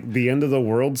 And like the end of the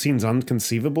world seems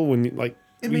unconceivable when made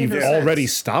you've no already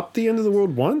sense. stopped the end of the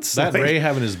world once. that Like, Ray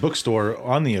having his bookstore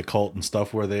on the occult and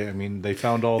stuff, where they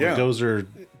found all Yeah. the Gozer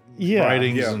yeah.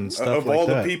 writings Yeah. and stuff Of like all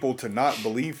that. the people to not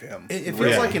believe him. It feels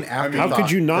Yeah. like an afterthought. How could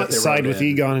you that not they side wrote with in.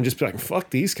 Egon and just be like, fuck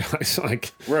these guys?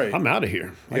 Like, Right. I'm out of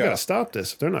here. I Yeah. gotta stop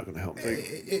this. They're not gonna help me.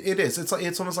 It is.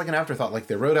 It's almost like an afterthought. Like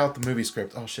they wrote out the movie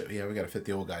script. Oh shit! Yeah, we got to fit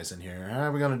the old guys in here. How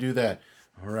are we gonna do that?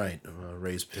 All right.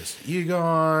 Ray's pissed.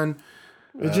 Egon.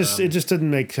 It just didn't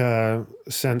make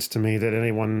sense to me that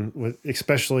anyone,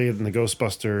 especially in the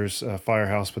Ghostbusters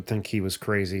firehouse, would think he was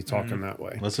crazy talking that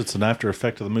way. Unless it's an after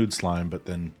effect of the mood slime, but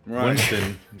then Right.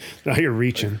 Winston, Now you're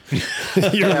reaching.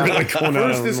 You're really going out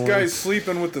First, on this a limb. guy's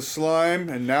sleeping with the slime,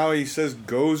 and now he says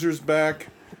Gozer's back.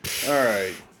 All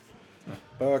right.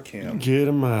 Fuck him. Get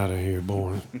him out of here,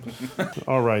 boy.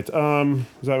 All right. Is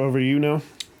that over to you now?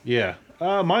 yeah.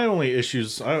 My only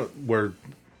issues were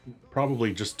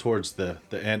probably just towards the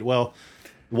end. Well,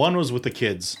 one was with the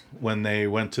kids when they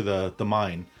went to the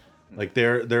mine. Like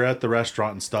they're at the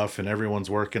restaurant and stuff, and everyone's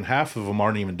working. Half of them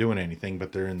aren't even doing anything,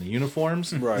 but they're in the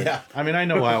uniforms. Right. Yeah. I mean, I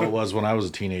know how it was when I was a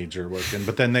teenager working,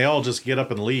 but then they all just get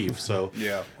up and leave. So,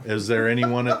 Yeah. is there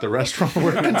anyone at the restaurant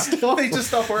working still? They just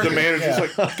stopped working. The manager's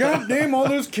like, God damn, all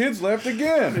those kids left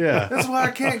again. Yeah. That's why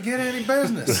I can't get any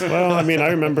business. Well, I mean, I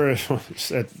remember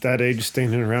at that age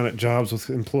standing around at jobs with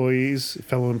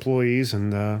fellow employees,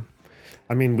 and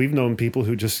I mean, we've known people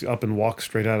who just up and walk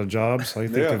straight out of jobs. I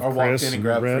think Yeah, of I walked Chris in and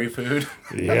grabbed Red. free food.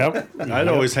 Yep. I'd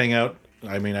always hang out.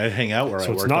 I mean, I'd hang out where So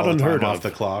I it's worked not all the time unheard off of.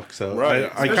 the clock. So Right. I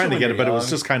Especially kind of when get you're it, but it was young.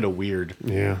 just kind of weird.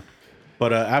 Yeah.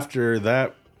 But after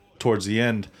that, towards the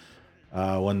end,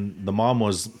 when the mom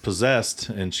was possessed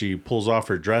and she pulls off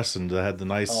her dress and had the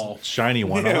nice shiny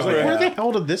one, I was like, right. where the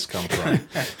hell did this come from?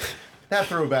 that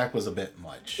throwback was a bit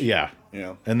much. Yeah.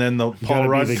 Yeah. And then the gotta Paul be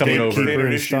Rudd the coming over. gatekeeper. Standard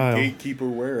in issue style. gatekeeper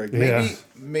wear, I guess. Yeah.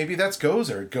 Maybe that's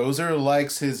Gozer. Gozer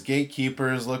likes his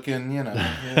gatekeepers looking, you know.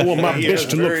 I want my He bitch has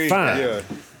to very- look fine. Yeah,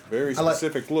 very like-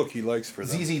 specific look he likes for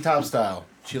them. ZZ Top style.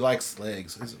 She likes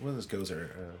legs. What is Gozer?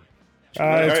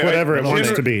 It's whatever it wants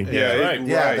Gener- to be. Yeah, right.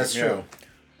 Yeah, that's true.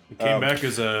 It came back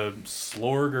as a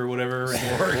slorg or whatever.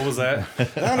 What was that?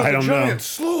 I don't know. Giant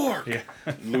slorg.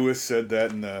 Yeah. Lewis said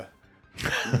that in the.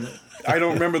 I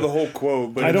don't remember the whole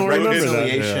quote, but I don't remember that.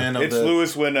 Reconciliation of It's the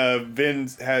Lewis when Vin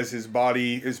has his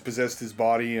body, has possessed his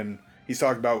body, and he's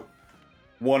talking about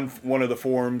one of the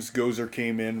forms Gozer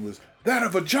came in was that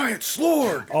of a giant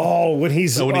slorg. Oh, when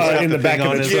he's, when he's got in the the back thing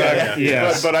of on the his truck. back.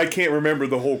 Yes. But I can't remember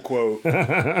the whole quote.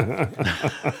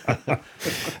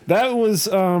 That was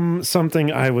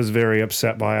something I was very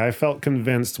upset by. I felt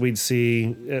convinced we'd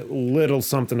see a little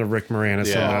something of Rick Moranis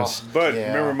in Yeah. this. But Yeah.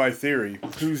 remember my theory: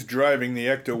 who's driving the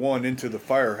Ecto-1 into the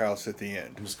firehouse at the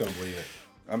end? I'm just gonna believe it.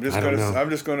 I'm just I don't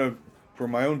know. gonna, for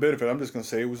my own benefit, I'm just gonna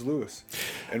say it was Lewis.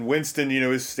 And Winston,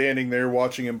 is standing there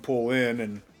watching him pull in,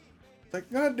 and it's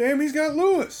like, God damn, he's got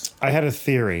Lewis. I had a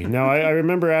theory. Now, I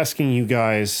remember asking you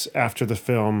guys after the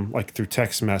film, like through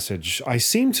text message. I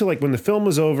seemed to, like, when the film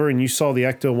was over and you saw the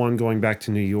Ecto-1 going back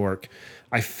to New York,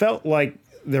 I felt like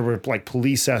there were, like,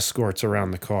 police escorts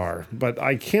around the car. But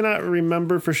I cannot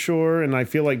remember for sure, and I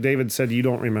feel like David said you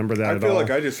don't remember that I at feel all. like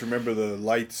I just remember the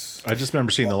lights, I just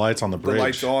remember seeing the lights on the the bridge.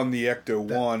 lights on the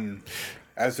Ecto-1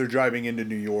 as they're driving into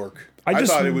New York. I I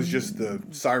just- thought it was just the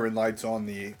siren lights on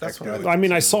the Ecto. I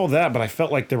mean, I saw that, but I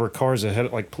felt like there were cars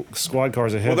ahead, like squad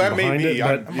cars ahead Well, that may behind be.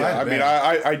 it. But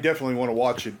I definitely want to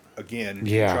watch it again.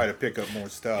 Yeah. To try to pick up more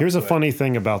stuff. here's a but- funny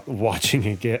thing about watching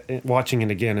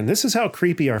it again, and this is how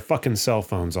creepy our fucking cell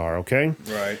phones are, okay?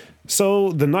 Right.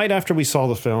 So the night after we saw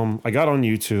the film, I got on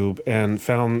YouTube and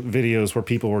found videos where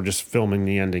people were just filming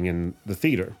the ending in the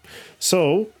theater.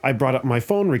 So I brought up my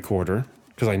phone recorder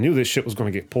because I knew this shit was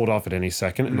going to get pulled off at any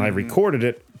second, and I recorded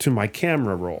it to my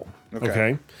camera roll.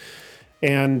 Okay.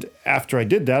 And after I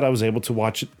did that, I was able to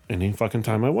watch it any fucking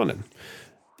time I wanted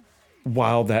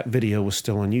while that video was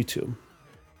still on YouTube.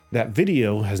 That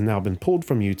video has now been pulled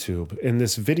from YouTube, and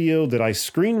this video that I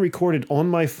screen recorded on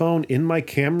my phone in my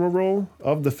camera roll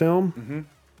of the film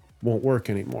won't work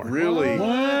anymore. Really?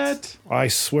 What? I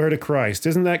swear to Christ,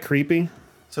 isn't that creepy?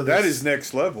 So That this- is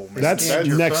next level, man. That's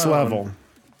your next phone. level.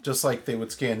 just like they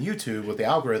would scan YouTube with the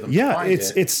algorithm. to Yeah, find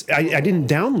it. it's. I didn't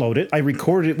download it. I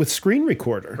recorded it with screen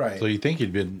recorder. right. So you think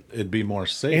it'd be more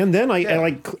safe? And then I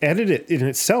like edited it in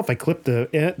itself. I clipped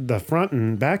the front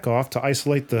and back off to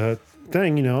isolate the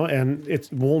thing, and it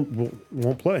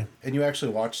won't play. And you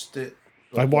actually watched it.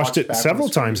 I watched it back on several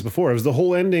the screen? times before. It was the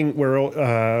whole ending where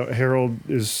Harold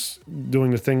is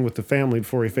doing the thing with the family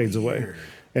before he fades away,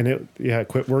 and it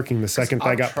quit working the second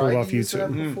I I've got pulled tried off to use that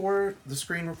YouTube. before the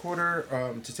screen recorder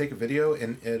to take a video,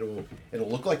 and it'll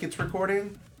look like it's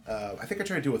recording. I think I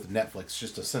tried to do it with Netflix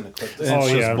just to send a clip. To it's Oh,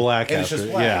 just yeah. black and it's after.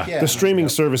 just black. Yeah. The streaming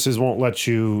services won't let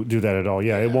you do that at all.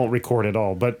 Yeah, it won't record at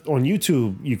all. But on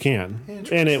YouTube, you can.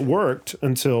 And it worked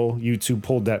until YouTube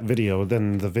pulled that video.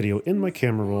 Then the video in my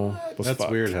camera roll was That's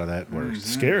fucked. weird how that works.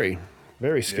 Scary.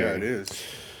 Very Yeah, scary. it is.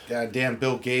 Goddamn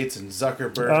Bill Gates and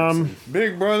Zuckerberg.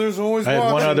 Big Brother's always I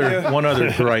had watching. one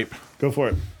other gripe. Go for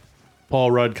it.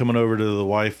 Paul Rudd coming over to the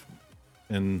wife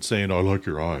and saying, "I like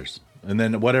your eyes," and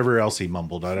then whatever else he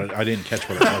mumbled, I didn't catch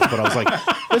what it was, but I was like,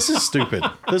 "This is stupid.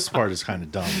 This part is kind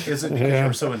of dumb." Is it because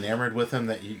you're so enamored with him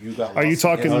that you got? Are you lost in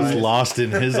talking- his I was eyes? lost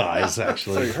in his eyes,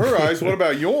 actually. Her eyes. What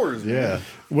about yours? man? Yeah.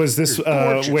 Was this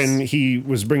gorgeous. when he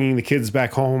was bringing the kids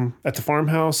back home at the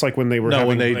farmhouse? Like when they were No,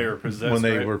 having... when they were possessed, when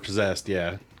they right? were possessed,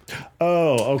 yeah.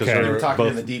 Oh, Because okay. You were talking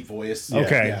in both- the deep voice.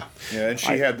 Okay. Yeah. Yeah, and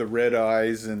she had the red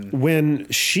eyes, and When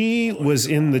she was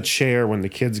in the chair when the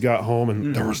kids got home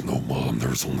and there was no mom, there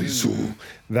was only Zoo.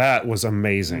 That was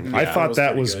amazing. I thought was that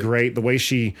pretty was good. great. The way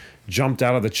she jumped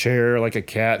out of the chair like a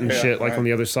cat and Yeah, shit, like right. on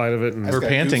the other side of it. And Her Got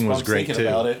panting was goosebumps great, thinking too.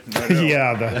 About it.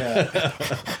 yeah,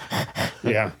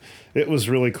 yeah, it was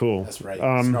really cool. That's right.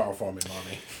 Um, Snarl for me,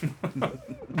 mommy.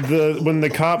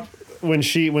 When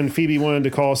Phoebe wanted to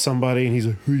call somebody and he's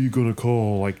like, "Who are you gonna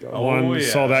call?" Like one yeah,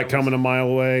 saw that that coming a mile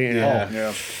away. And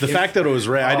yeah, The fact that it was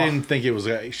red, I didn't think it was.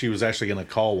 She was actually going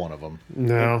to call one of them,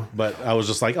 no, but I was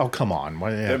just like, "Oh, come on!"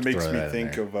 Why do you have that to makes throw me that in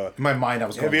think there? of. In my mind, I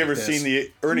was. Have going you ever like this. seen the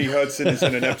Ernie Hudson is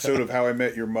in an episode of How I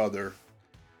Met Your Mother?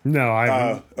 no,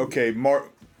 I Okay,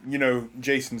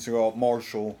 Jason Segal,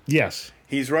 Marshall. yes.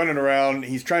 He's running around.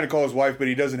 He's trying to call his wife, but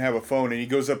he doesn't have a phone. And he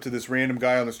goes up to this random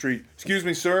guy on the street. "Excuse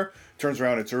me, sir." Turns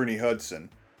around, it's Ernie Hudson.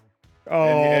 Oh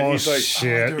and he's like-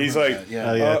 shit! He's remember like, that,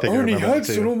 yeah. Oh, yeah, I think I Ernie remember that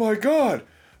Hudson. too. Oh my God.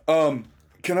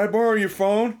 Can I borrow your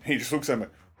phone? He just looks at me.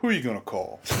 who are you gonna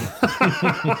call?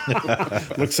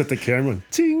 Looks at the camera.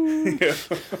 Ting.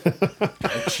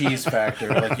 A cheese factor,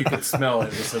 like you could smell it.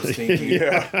 It was so stinky.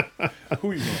 Yeah,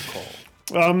 who are you gonna call?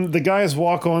 The guy's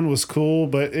walk on was cool,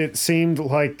 but it seemed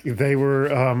like they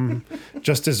were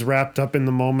just as wrapped up in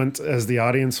the moment as the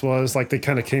audience was. Like they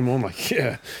kind of came on like,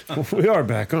 yeah, we are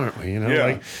back, aren't we? You know, Yeah.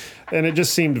 like, and it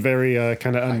just seemed very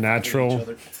kind of unnatural.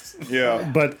 Yeah,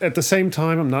 But at the same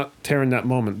time, I'm not tearing that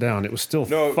moment down. It was still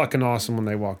No. fucking awesome when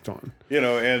they walked on. you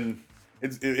know, and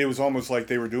it was almost like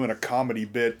they were doing a comedy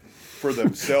bit for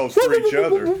themselves, for each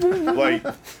other. Like,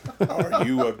 are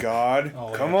you a god?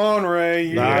 Come on, Ray.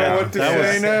 You know what to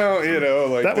say now. You know,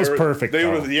 like That was perfect, They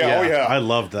were, though. yeah, I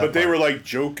loved that But they part. were like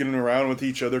joking around with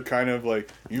each other, kind of like,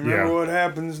 you remember Yeah. what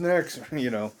happens next?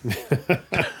 You know.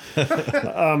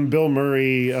 Bill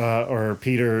Murray or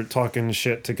Peter talking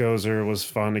shit to Gozer was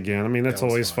fun again. I mean, that's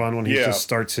always fun when he Yeah. just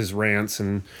starts his rants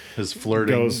and His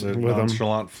flirting, Goes the with him.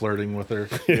 nonchalant flirting with her.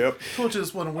 Yep. Told you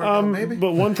this wouldn't work out, baby.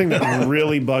 But one thing that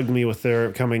really bugged me with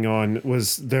their coming on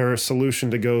was their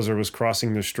solution to Gozer was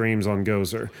crossing the streams on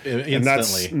Gozer. And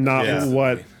that's Instantly. not Yeah.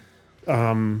 what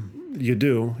you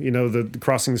do. You know, the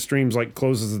crossing the streams like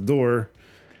closes the door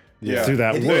Yeah. through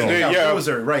that It world. did. Yeah. Yeah,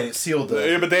 Gozer, right? It sealed the.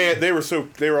 Yeah, but they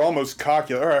were almost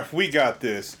cocky. All right, we got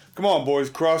this. Come on, boys,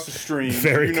 cross the stream.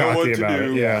 Very you know cocky what to about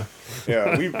do. it. Yeah.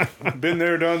 Yeah, we've been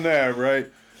there, done that, right?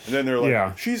 And then they're like,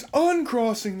 Yeah. she's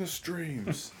uncrossing the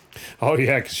streams. Oh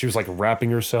yeah, because she was like wrapping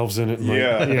herself in it. And, like,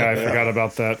 Yeah. yeah, I forgot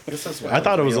about that. That's why I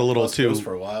thought it was a real little plus too goes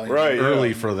for a while. you know? Right. early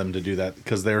Yeah. for them to do that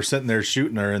because they were sitting there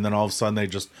shooting her, and then all of a sudden they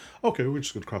just we're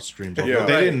just gonna cross the streams. Yeah.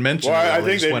 They Right. didn't mention Well, it. I They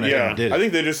think just they, went ahead and did I it.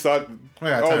 think they just thought,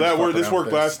 Yeah, oh, time to that fuck this around worked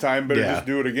with last this. time. Better Yeah. just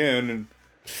do it again. And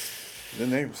then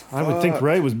they was. I would think fucked.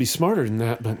 Ray would be smarter than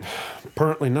that, but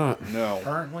apparently not. No.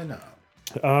 Apparently not.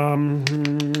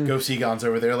 Ghost Egon's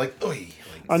over there, like, oi.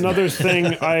 Another thing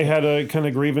I had a kind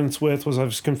of grievance with was I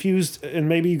was confused, and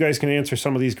maybe you guys can answer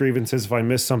some of these grievances if I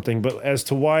missed something, but as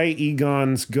to why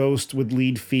Egon's ghost would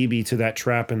lead Phoebe to that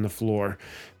trap in the floor.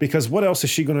 Because what else is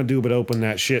she going to do but open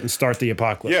that shit and start the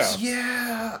apocalypse? Yeah.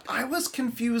 Yeah, I was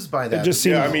confused by that. It just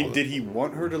seemed, Yeah, I mean, did he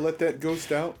want her to let that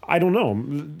ghost out? I don't know.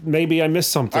 Maybe I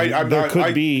missed something. There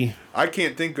could be. I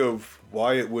can't think of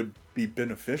why it would be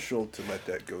beneficial to let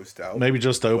that ghost out. Maybe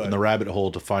just to open the rabbit hole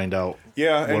to find out.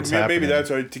 Yeah, and what's maybe happening. that's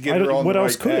right, to get I her don't- on what the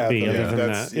else right could it path. be I other mean, than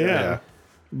that's- that? Yeah.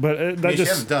 But I mean, that if she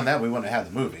hadn't just, done that, we wouldn't have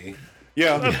had the movie.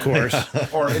 Yeah. of course,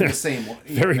 Or in the same way.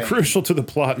 very crucial to the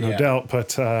plot, no Yeah. doubt.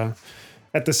 But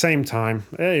at the same time,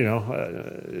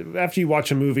 after you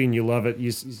watch a movie and you love it,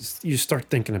 you start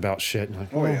thinking about shit. And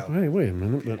you're like, yeah. Hey, wait a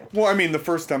minute. But, Well, I mean, the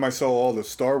first time I saw all the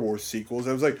Star Wars sequels,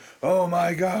 I was like, "Oh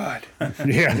my god!"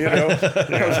 yeah, You know,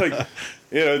 I was like,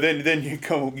 then you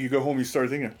go home, you start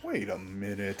thinking, "Wait a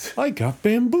minute." I got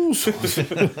bamboozled.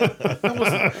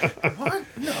 What?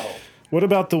 No. What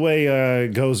about the way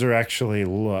Gozer actually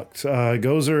looked?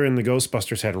 Gozer in the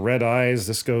Ghostbusters had red eyes.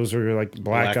 This Gozer like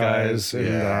black eyes. And,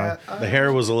 Yeah. The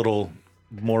hair was a little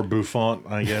more bouffant,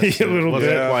 I guess. A little it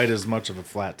wasn't bit. quite as much of a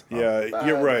flat top. Yeah,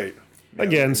 you're right.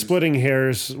 Again, splitting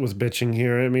hairs was bitching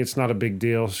here. I mean, it's not a big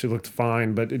deal. She looked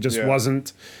fine, but it just Yeah.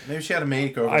 wasn't. Maybe she had a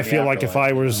makeover. I in the feel like if I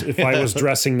Afterlife. was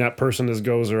dressing that person as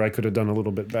Gozer, I could have done a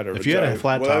little bit better. If you had a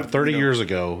flat Well, top 30 you know- years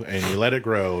ago and you let it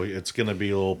grow, it's going to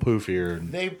be a little poofier.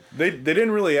 And They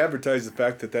didn't really advertise the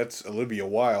fact that that's Olivia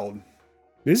Wilde.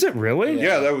 Is it really?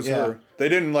 Yeah, that was Yeah. her. They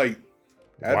didn't like.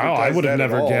 Wow, I advertise would have that at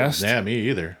never all. guessed. yeah, me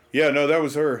either. Yeah, no, that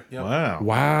was her. Yep. Wow.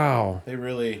 Wow, They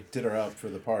really did her up for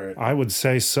the part. I would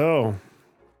say so.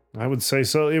 I would say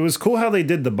so. It was cool how they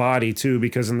did the body too,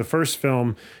 because in the first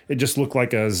film it just looked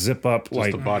like a zip up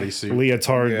like a bodysuit.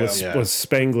 leotard Yeah. with Yeah. with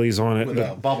spanglies on it. With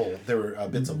But a bubble. There were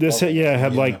bits of this bubble.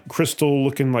 had like crystal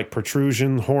looking like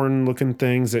protrusion horn looking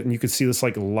things that, and you could see this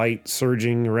like light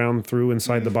surging around through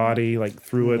inside the body, like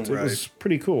through it. It was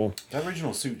pretty cool. That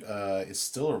original suit is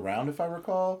still around, if I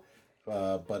recall,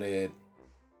 but it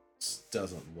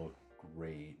doesn't look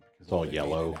great. It's all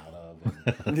yellow.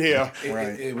 Yeah, It,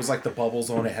 right. it was like the bubbles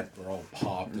on it were all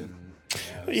popped and.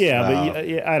 Yeah,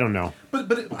 but I don't know.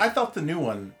 But I thought the new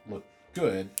one looked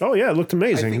good. Oh yeah, it looked I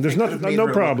amazing. think There's they could've made no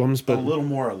her problems, look but a little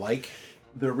more like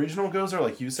the original Gozer,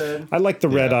 like you said. I like the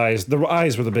red eyes. The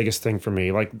eyes were the biggest thing for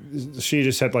me. Like she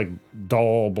just had like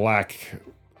dull black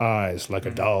eyes, like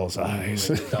a doll's eyes,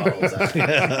 Like the doll's eyes.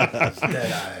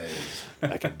 Dead eyes.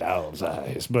 like a doll's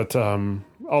eyes. But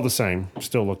all the same,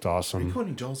 still looked awesome.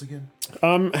 Quoting Jaws again.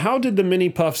 How did the mini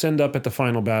puffs end up at the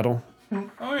final battle?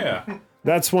 Oh yeah.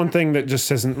 That's one thing that just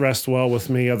doesn't rest well with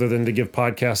me, other than to give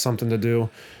podcasts something to do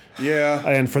Yeah,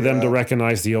 and for them to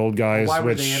recognize the old guys. Why were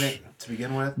which they in it? to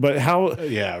begin with. But how?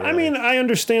 Yeah, I really. mean, I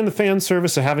understand the fan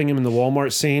service of having him in the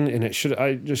Walmart scene, and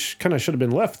I just kind of should have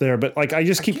been left there. But like, I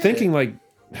just keep thinking, like,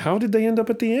 how did they end up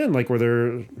at the end? Like, were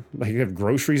there like you have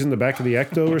groceries in the back of the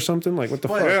Ecto or something? Like, what the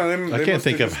fuck? Yeah, I can't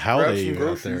think of how they got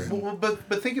groceries. there. Well,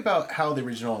 but think about how the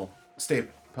original Stay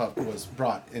Puft was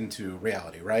brought into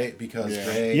reality, right? Because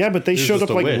Ray, Yeah, but they was showed just up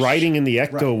a like wish. riding in the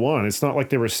Ecto Right. One. It's not like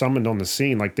they were summoned on the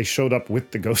scene. Like they showed up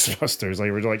with the Ghostbusters. Like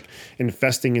they were like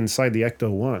infesting inside the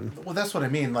Ecto One. well, that's what I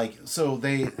mean. Like, so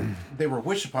they were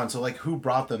wished upon. So like, who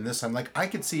brought them this time? Like, I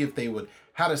could see if they would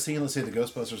had a scene. Let's say the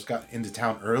Ghostbusters got into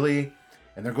town early,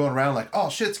 and they're going around like, oh,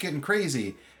 shit's getting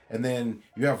crazy. And then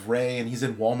you have Ray, and he's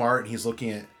in Walmart, and he's looking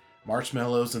at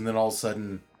marshmallows, and then all of a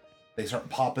sudden they start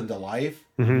popping to life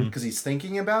because he's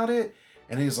thinking about it,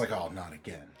 and he's like, oh, not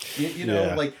again. You know,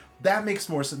 Yeah. like that makes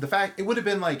more sense. The fact it would have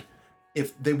been like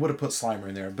if they would have put Slimer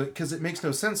in there, but because it makes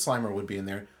no sense, Slimer would be in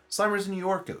there. Slimer's a New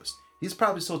York ghost. He's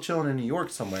probably still chilling in New York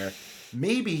somewhere.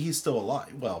 Maybe he's still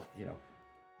alive. Well, you know.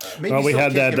 Maybe Well, we still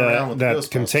had that kicking around with the that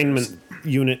Ghostbusters. containment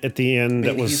unit at the end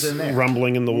that Maybe was he's in there.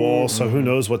 rumbling in the wall. So who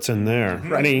knows what's in there?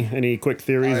 Any quick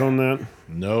theories on that?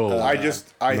 No.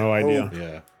 I No idea. hope,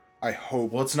 yeah. I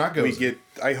hope. Well, it's not we Gozer. get.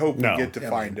 I hope No. we get to Yeah,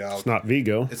 find It's out. not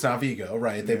Vigo. It's not Vigo,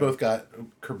 right? They both got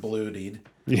kerblodied.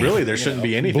 Really, there shouldn't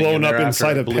be anything Blown in up there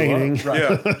inside after a it blew painting. up.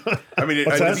 Yeah, I mean,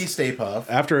 What's It that? would be Stay Puft.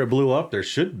 After it blew up, there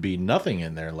should be nothing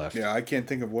in there left. Yeah, I can't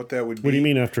think of what that would be. What do you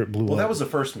mean after it blew Well, up? that was the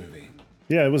first movie.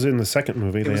 Yeah, it was in the second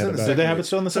movie. It They was had in it the back. second they have movie. it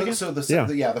still in the second?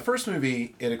 So Yeah. the first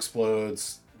movie, it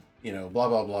explodes, you know, blah,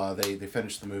 blah, blah. They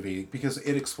finish the movie because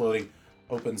it exploding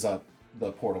opens up the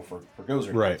portal for Gozer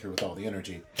to go Right. through with all the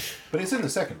energy. But it's in the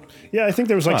second movie. Yeah, I think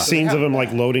there was like So they scenes of have him like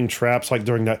that. loading traps, like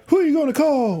during that "Who are you going to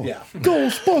call?" Yeah.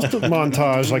 Ghostbusters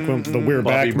montage, like when the We're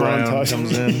Bobby Back Brown montage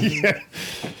comes in. yeah,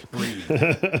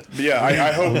 But yeah,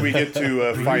 I hope we get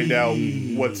to find out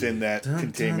what's in that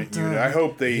containment unit. I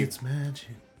hope they. It's magic.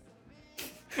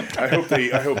 I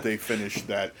hope they finish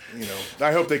that. You know,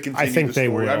 I hope they continue. think the they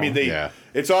story. I will. mean, Yeah.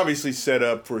 It's obviously set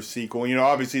up for a sequel. You know,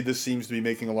 obviously this seems to be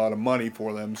making a lot of money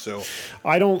for them. So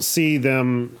I don't see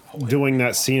them doing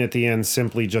that scene at the end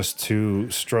simply just to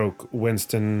stroke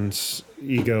Winston's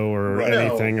ego or Right.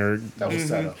 anything. No, Or that was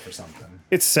set up for something.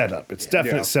 it's set up. It's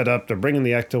definite Yeah. set up. They're bringing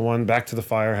the Ecto One back to the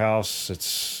firehouse.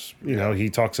 It's know he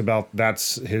talks about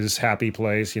that's his happy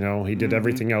place. You know, he did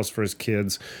everything else for his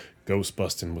kids.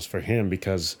 Ghostbusting was for him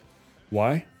because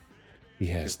why? He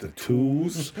has the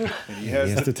tools. and he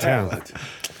has the talent.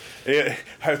 Yeah,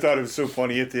 I thought it was so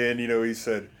funny at the end. You know, he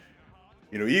said,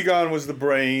 you know, Egon was the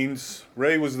brains,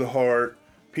 Ray was the heart,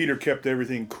 Peter kept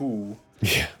everything cool.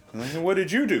 Yeah. And what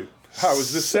did you do? I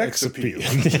was the sex appeal.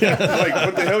 yeah. Like,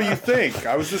 what the hell you think?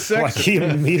 I was the sex Like he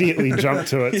appeal. immediately jumped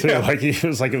to it too. Yeah. Like he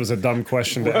was like it was a dumb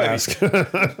question to Right. ask.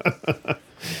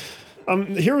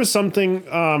 Here was something,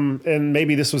 and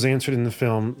maybe this was answered in the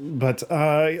film, but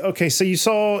okay, so you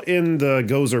saw in the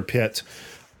Gozer pit,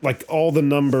 like all the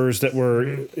numbers that were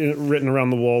written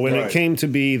around the wall, and Right. it came to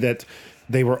be that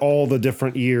they were all the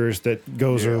different years that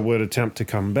Gozer would attempt to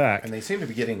come back. And they seem to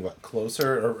be getting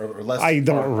closer or less. I far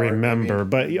don't apart, remember,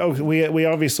 maybe. but we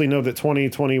obviously know that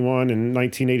 2021 and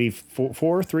 1984,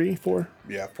 4.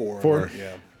 Yeah, four. Four.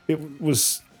 Yeah. It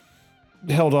was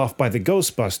held off by the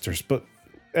Ghostbusters, but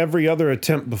every other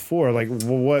attempt before, like,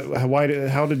 well,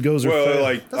 how did Gozer Well, fail?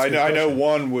 like That's a good I know question.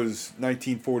 one was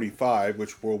 1945,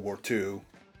 which World War II.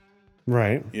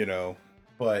 Right. You know.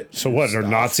 But So what, are Stop.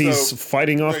 Nazis So-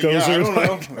 fighting off Yeah, Gozer? I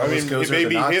don't know. Or was Gozer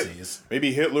the Nazis?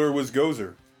 maybe Hitler was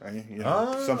Gozer. You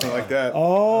know, something like that.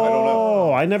 Oh, I don't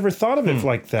know. I never thought of it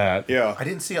like that. Yeah. I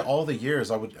didn't see all the years.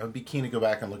 I would be keen to go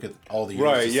back and look at all the years.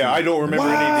 Right, to yeah, see- I don't remember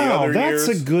any of the Wow, other that's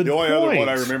years. a good The only other one point.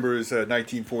 I remember is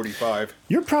 1945.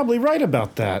 You're probably right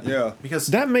about that. Yeah. Because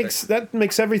That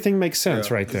makes everything make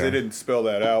sense right 'Cause there. They didn't spell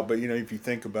that out, but you know, if you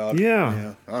think about it.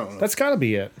 Yeah. I don't know. That's got to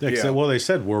be it. Yeah. Well, they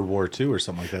said World War II or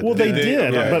something like that. Well, they didn't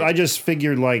did, yeah. but I just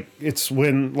figured like it's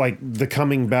when like the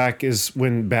coming back is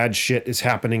when bad shit is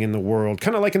happening in the world.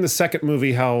 Kind of like in the second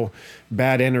movie, how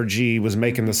bad energy was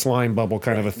making the slime bubble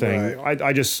kind of a thing. Right.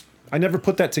 I never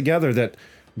put that together that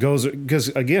Gozer, because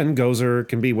again, Gozer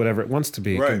can be whatever it wants to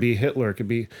be. It Right. can be Hitler. It could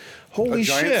be holy a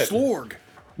giant shit. slorg.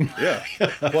 Yeah.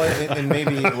 well, and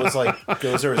maybe it was like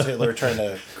Gozer as Hitler trying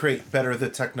to create better the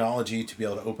technology to be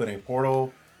able to open a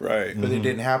portal, Right. but it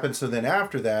didn't happen. So then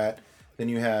after that, then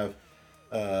you have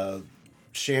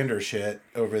Shander shit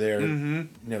over there, you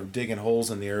know, digging holes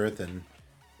in the earth and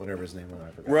whatever his name was.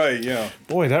 I forgot. Right, yeah.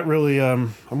 Boy, that really.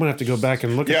 I'm gonna have to go back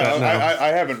and look Yeah, at that now. I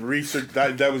haven't researched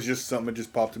that. That was just something that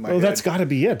just popped in my Oh, head. that's got to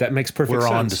be it. That makes perfect We're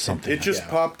sense. on to something. It just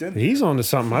popped in. He's on to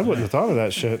something. I wouldn't have thought of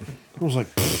that shit. I was like,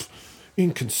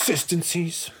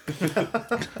 inconsistencies.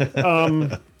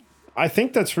 I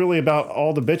think that's really about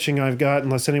all the bitching I've got,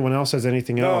 unless anyone else has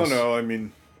anything else. No. I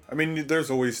mean, there's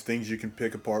always things you can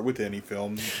pick apart with any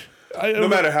film, no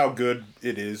matter how good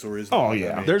it is or is. Oh,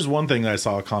 yeah. There's one thing that I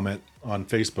saw a comment on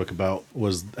Facebook about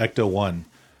was Ecto-1.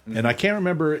 And I can't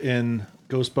remember in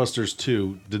Ghostbusters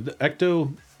 2, did the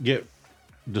Ecto get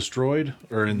destroyed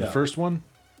or in the first one?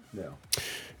 No.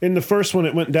 In the first one,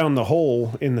 it went down the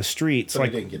hole in the streets. But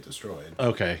it didn't get destroyed.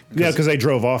 Okay. Yeah, because they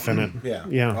drove off in it. Yeah.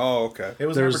 Yeah. Oh, okay. It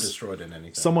was never There's destroyed in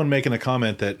anything. Someone making a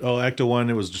comment that, Ecto-1,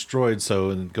 it was destroyed,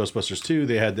 so in Ghostbusters 2,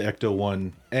 they had the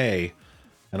Ecto-1A,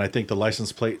 and I think the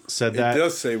license plate said that. It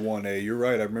does say 1A. You're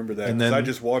right. I remember that. And 'Cause then I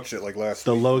just watched it like last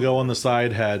The week. logo on the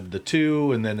side had the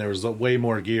 2, and then there was way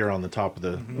more gear on the top of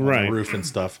the, on the Right. roof and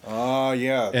stuff.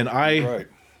 Yeah. And you're I right.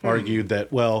 argued that,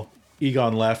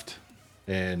 Egon left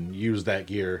and used that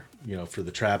gear, for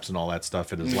the traps and all that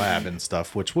stuff in his lab and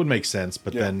stuff, which would make sense.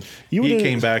 But then You he would've-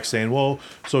 came back saying,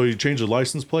 so you changed the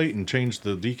license plate and changed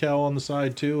the decal on the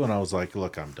side too? And I was like,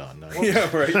 look, I'm done. Yeah,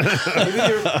 right.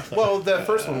 Well, the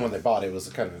first one when they bought it was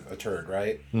kind of a turd,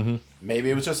 right? Mm-hmm.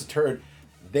 Maybe it was just a turd.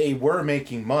 They were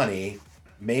making money.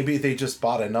 Maybe they just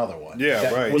bought another one. Yeah,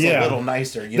 that right. Was Yeah. a little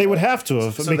nicer. They would have to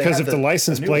have, So they because had if the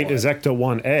license new plate one. is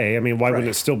Ecto-1A, I mean, why wouldn't Right.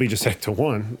 it still be just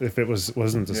Ecto-1 if it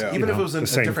wasn't the, Yeah. you Even if know, it was the a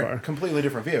same different, car? completely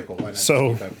different vehicle. Why not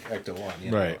So- just keep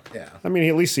Ecto-1? Right. Yeah. I mean,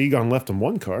 at least Egon left him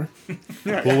one car.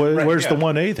 Where's yeah. the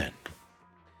 1A then?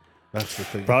 That's the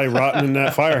thing. Probably rotting in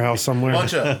that firehouse somewhere.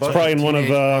 Bunch It's of probably in one of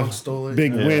teenage punks stole it.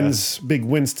 Big Yeah. Big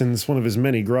Winston's, one of his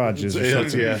many garages or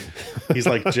something. Yeah, he's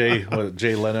like Jay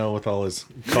Leno with all his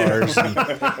cars and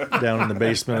down in the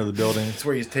basement of the building. It's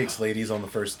where he takes ladies on the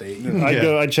first date.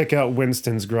 I'd check out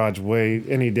Winston's garage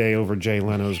any day over Jay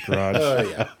Leno's garage. Oh,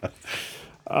 yeah.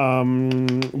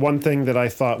 One thing that I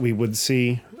thought we would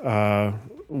see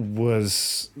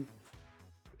was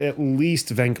at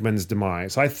least Venkman's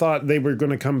demise. I thought they were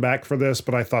going to come back for this,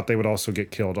 but I thought they would also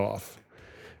get killed off.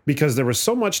 Because there was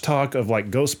so much talk of like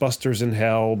Ghostbusters in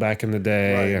hell back in the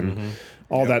day and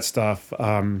all that stuff.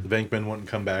 Venkman wouldn't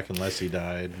come back unless he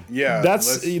died. Yeah.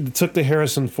 He took the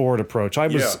Harrison Ford approach. I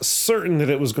was Yeah. certain that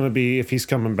it was going to be, if he's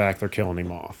coming back, they're killing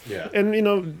him off. Yeah. And,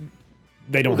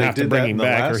 they don't Well, they have to did bring that him in the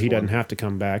back, or last he doesn't one. have to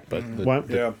come back. But The what?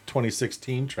 Yeah.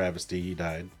 2016 travesty, he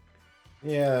died.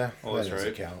 Yeah. Oh, that that's doesn't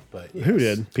right. count. But Who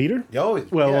yes. did? Peter? Oh,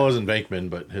 Well, yeah. it wasn't Venkman,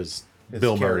 but his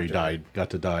Bill Murray character. got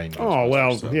to die. In Oh, Ghostbusters,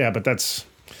 well, so. yeah, but that's...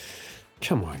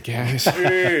 Come on, guys.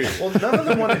 Hey. Well, none of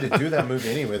them wanted to do that movie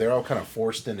anyway. They're all kind of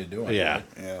forced into doing it. Yeah.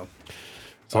 Yeah.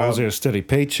 As long as there's a steady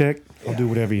paycheck, I'll do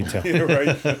whatever you tell me. You're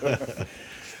right.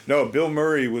 No, Bill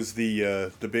Murray was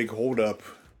the big holdup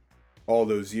all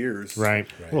those years. Right.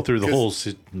 Well, through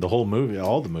the whole movie,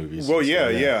 all the movies. Well, and yeah,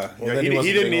 stuff. yeah. Well, Yeah, then he he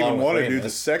wasn't didn't getting even along want to with do the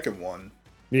Ramis. second one,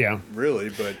 Yeah. really,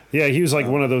 but Yeah, he was like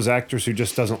one of those actors who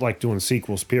just doesn't like doing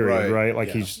sequels, period, Right. right? Like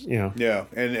Yeah. he's, yeah,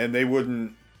 and they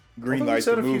wouldn't Although greenlight he's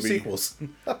had the a few movie. sequels.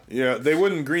 Yeah, they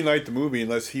wouldn't greenlight the movie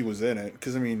unless he was in it.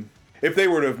 Because I mean, if they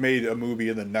were to have made a movie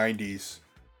in the '90s,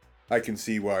 I can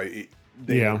see why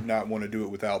they Yeah. would not want to do it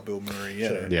without Bill Murray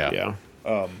in it. Yeah.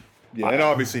 Yeah. Yeah, and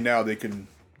obviously now they can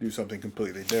do something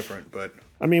completely different. But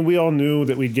I mean, we all knew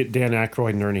that we'd get Dan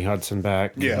Aykroyd and Ernie Hudson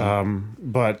back. Yeah.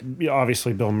 But yeah,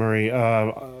 obviously Bill Murray.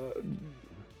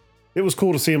 It was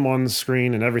cool to see him on the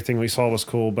screen, and everything we saw was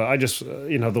cool. But I just,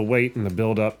 the wait and the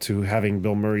build up to having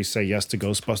Bill Murray say yes to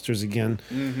Ghostbusters again,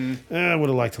 I would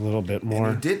have liked a little bit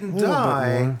more. He didn't A little bit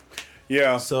die. more.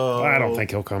 yeah, So I don't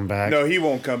think he'll come back. no, he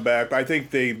won't come back. I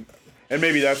think and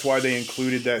maybe that's why they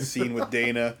included that scene with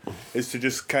Dana, is to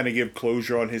just kind of give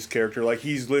closure on his character. Like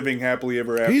he's living happily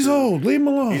ever after. He's old. Leave him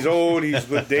alone. He's old. He's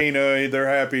with Dana. They're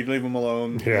happy. Leave him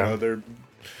alone. Yeah. They're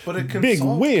But it Big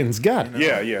consult- wins. Got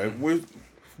it. yeah. We're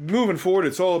moving forward.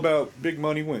 It's all about Big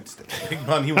Money Winston. Big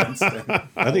Money Winston.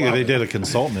 I think if they did a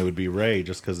consultant, it would be Ray,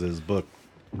 just because of his book,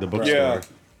 the bookstore. Yeah,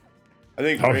 I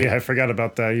think. Oh Ray- yeah, I forgot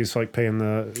about that. He's like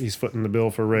he's footing the bill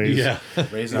for Ray's. Yeah.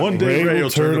 Ray's not One being- day Ray will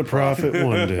turn a profit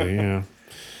one day. Yeah.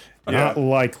 Not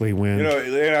likely win.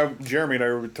 Jeremy and I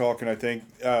were talking. I think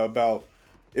about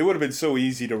it would have been so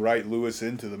easy to write Lewis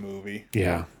into the movie.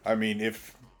 Yeah. I mean,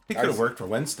 if He could have worked for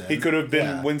Winston. he could have been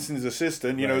Yeah. Winston's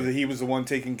assistant. You know, Right. that he was the one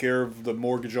taking care of the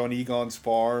mortgage on Egon's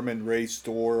farm and Ray's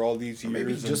store all these years.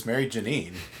 Maybe he and- just married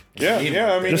Janine. Yeah, Janine yeah, I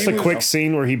worked mean, there. Just he a was- quick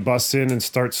scene where he busts in and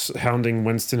starts hounding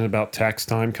Winston about tax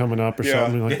time coming up or yeah,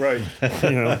 something like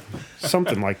right.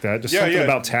 something like that. Just Yeah, something yeah.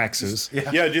 about taxes.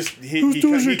 Yeah, just Who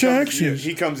does your taxes?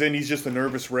 He comes in. He's just a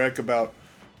nervous wreck about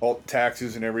all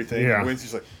taxes and everything. Yeah. And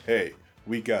Winston's like, "Hey,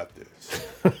 we got this,"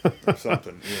 or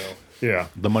something. Yeah.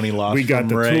 The money lost. We got from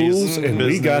the Ray's tools and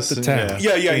we got the business, tax.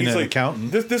 Yeah, Being he's an like,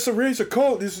 accountant. This arrays a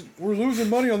cult. We're losing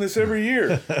money on this every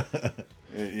year.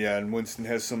 Yeah, and Winston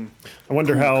has some. I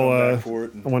wonder cool how. comeback for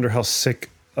it. I wonder how sick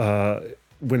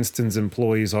Winston's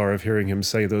employees are of hearing him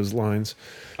say those lines.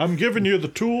 I'm giving you the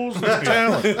tools and the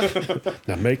talent.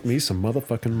 Now make me some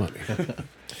motherfucking money.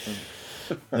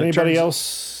 Anybody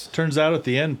else? Turns out at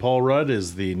the end, Paul Rudd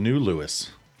is the new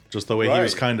Lewis. Just the way he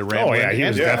was Right. kind of rambling. Oh yeah, he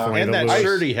was and, definitely and the that Lewis.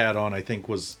 shirt he had on, I think,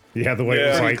 was Yeah, the way it was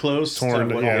Yeah. like pretty close torn.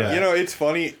 to what Yeah. all that. You know, it's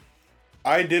funny.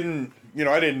 I didn't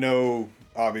know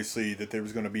obviously that there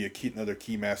was going to be another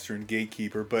Keymaster and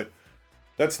Gatekeeper, but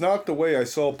that's not the way I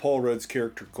saw Paul Rudd's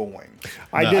character going.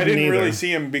 I I didn't didn't either. really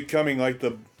see him becoming like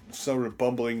the sort of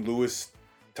bumbling Lewis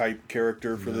type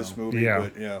character for this movie. Yeah.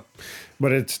 But yeah.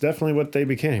 But it's definitely what they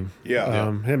became. Yeah.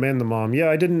 Him and the mom. Yeah,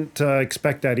 I didn't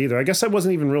expect that either. I guess I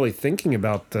wasn't even really thinking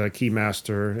about the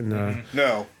Keymaster and the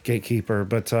No. Gatekeeper,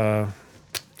 but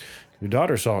your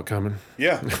daughter saw it coming.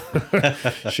 Yeah.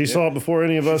 She saw it before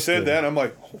any of us Said did. that. I'm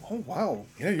like, oh wow.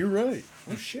 Yeah, you're right.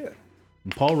 Oh shit.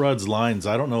 Paul Rudd's lines,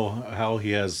 I don't know how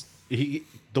the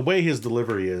way his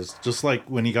delivery is, just like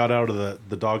when he got out of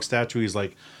the dog statue, he's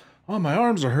like, oh, my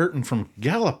arms are hurting from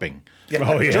galloping.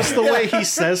 Oh, yeah. Just the way he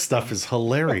says stuff is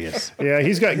hilarious. Yeah,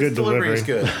 he's got His good delivery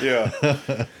delivery. is good.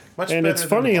 Yeah. Much And better it's than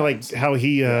funny, the like moms. how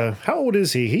he, how old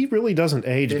is he? He really doesn't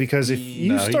age because if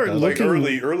you No, he start doesn't. Like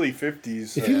looking, early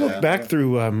 50s. if you look back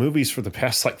through movies for the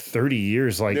past like 30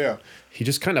 years, like Yeah. he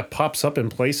just kind of pops up in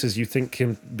places you think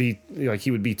him be like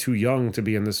he would be too young to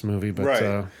be in this movie, but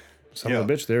Right. son of a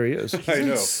Yeah. bitch, there he is. I He's in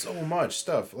know. so much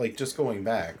stuff, like just going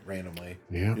back randomly.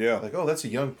 Yeah. Yeah. Like, oh, that's a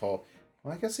young Paul.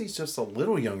 Well, I guess he's just a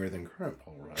little younger than current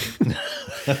Paul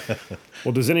Rudd.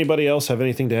 Well, does anybody else have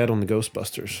anything to add on the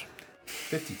Ghostbusters?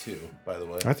 52, by the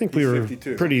way. I think we He's were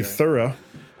 52, pretty okay. thorough.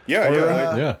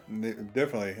 Yeah, Yeah.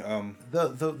 definitely.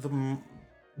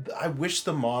 I wish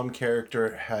the mom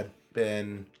character had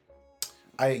been.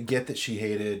 I get that she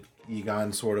hated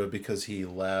Egon sort of because he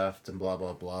left and blah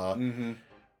blah blah. Mm-hmm.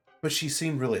 But she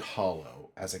seemed really hollow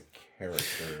as a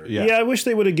character. Yeah. Yeah, I wish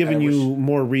they would have given I you wish-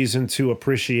 more reason to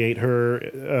appreciate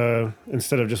her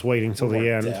instead of just waiting till More the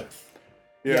end. depth.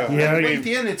 Yeah. Yeah, But I at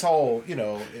the end, it's all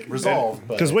resolved.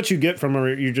 But Because what you get from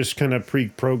her, you're just kind of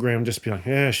pre-programmed, just be like,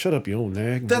 yeah, shut up, you old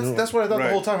nag. that's what I thought Right.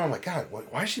 the whole time. I'm like, God,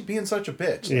 why is she being such a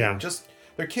bitch? Like, Yeah. just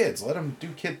they're kids. Let them do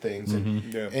kid things.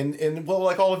 Yeah. And well,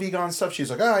 like all of Egon's stuff, she's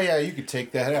like, oh yeah, you could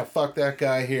take that. Yeah, fuck that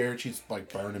guy here. She's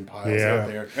like burning piles Yeah. out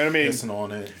there, And I mean- pissing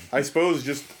on it. I suppose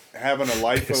just having a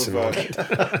life Pissing of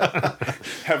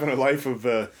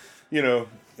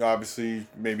obviously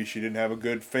maybe she didn't have a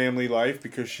good family life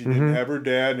because she didn't have her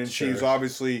dad, and she's Sure.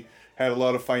 obviously had a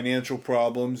lot of financial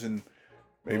problems, and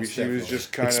maybe Most she was definitely.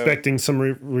 just kind of Expecting some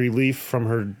relief from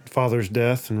her father's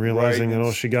death and realizing Right. that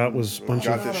all she got was a bunch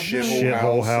got of this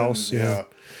shithole house. and, Yeah.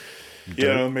 You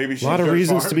know, maybe she's A lot of got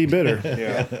reasons far- to be bitter.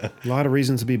 Yeah, A lot of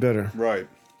reasons to be bitter. right.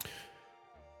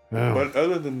 Wow. But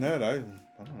other than that, I don't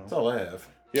know. That's all I have.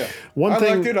 Yeah, One I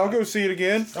thing- liked it. I'll go see it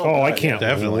again. Oh, I God, can't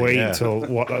definitely, wait yeah.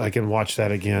 till I can watch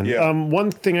that again. Yeah. One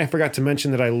thing I forgot to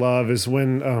mention that I love is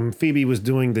when Phoebe was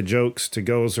doing the jokes to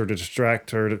Gozer to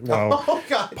distract her while Oh,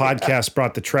 God. Podcast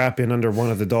brought the trap in under one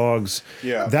of the dogs.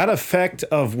 Yeah. That effect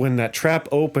of when that trap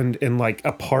opened and like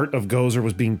a part of Gozer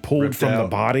was being pulled Ripped from the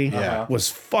out. body Yeah. was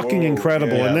fucking Whoa,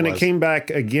 incredible. yeah, and then it it was. came back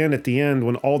again at the end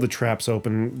when all the traps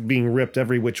open, being ripped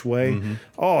every which way. Mm-hmm.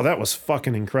 Oh, that was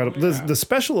fucking incredible. The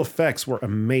special effects were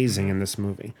amazing in this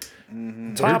movie.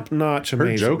 Top notch, Her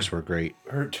amazing. jokes were great.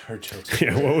 Her jokes.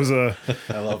 Yeah, what was I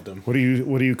loved them. what do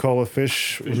you call a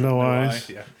fish with no eyes?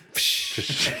 Yeah.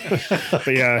 But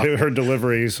yeah, her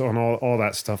deliveries on all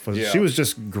that stuff was Yeah. she was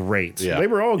just great. Yeah. They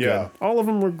were all good. Yeah. All of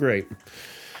them were great.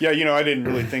 Yeah, I didn't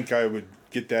really think I would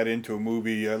get that into a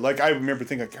movie. Like I remember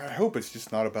thinking, God, I hope it's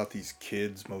just not about these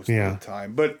kids most Yeah. of the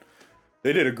time. But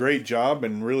they did a great job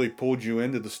and really pulled you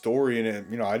into the story, and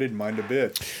it, I didn't mind a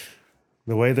bit.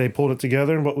 The way they pulled it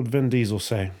together, and what would Vin Diesel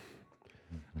say?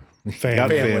 Got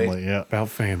Family. family, yeah. About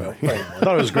family. I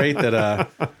thought it was great that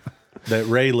that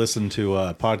Ray listened to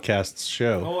Podcast's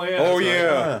show. Oh yeah. Oh that's right.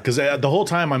 yeah, Because the whole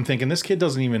time I'm thinking this kid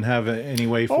doesn't even have any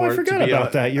way for I it to forgot be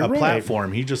about that. You're a right.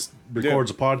 platform. He just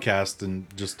records a podcast and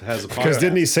just has a podcast. Because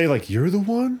didn't he say like you're the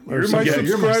one? Or You're my something?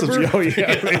 subscriber? Oh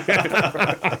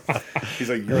yeah. he's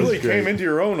like, you really came into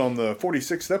your own on the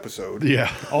 46th episode.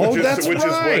 Yeah. Oh, that's which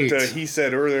right. is what he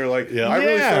said earlier. Like, Yeah. I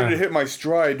really Yeah. started to hit my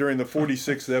stride during the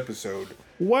 46th episode.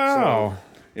 Wow.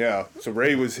 Yeah, so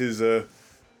Ray was his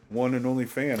one and only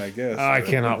fan, I guess. I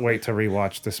cannot wait to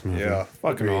rewatch this movie. Yeah,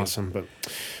 Fucking agreed. awesome. But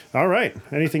all right.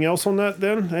 Anything else on that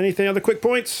then? Anything other quick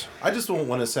points? I just don't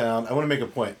want to sound. I want to make a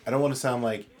point. I don't want to sound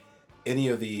like any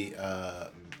of the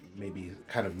maybe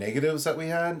kind of negatives that we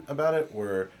had about it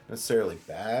were necessarily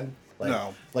bad. Like,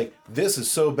 No. Like this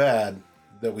is so bad.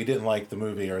 that we didn't like the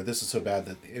movie, or this is so bad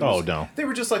that it Oh, was, no. They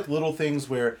were just like little things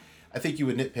where I think you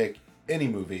would nitpick any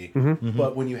movie, Mm-hmm.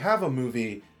 but when you have a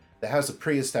movie that has a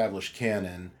pre-established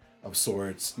canon of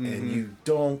sorts,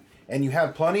 and you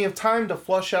have plenty of time to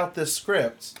flush out this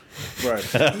script,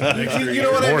 Right. you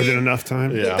know what I More mean? than enough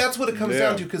time. Yeah. That's what it comes Yeah.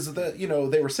 down to, because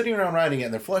they were sitting around writing it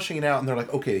and they're flushing it out and they're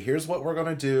like, okay, here's what we're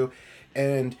gonna do,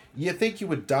 and you think you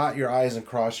would dot your I's and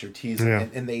cross your T's, Yeah.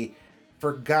 and they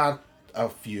forgot a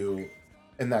few,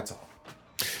 and that's all.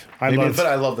 I love. But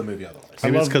I love the movie otherwise.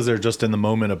 Maybe it's love- because they're just in the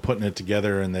moment of putting it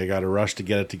together and they got to rush to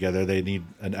get it together. They need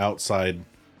an outside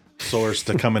source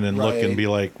to come in and look and Right. be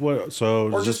like, "What? So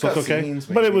Or does just this look okay?" scenes,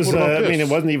 But it maybe. was. What about I mean, this?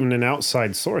 it wasn't even an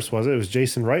outside source, was it? It was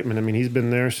Jason Reitman. I mean, he's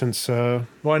been there since. Well,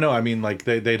 I know. I mean, like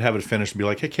they'd have it finished and be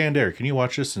like, "Hey, Candare, can you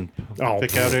watch this and Oh,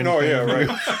 pick out anything?" Oh yeah, right.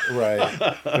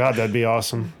 right. God, that'd be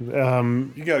awesome.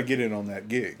 You got to get in on that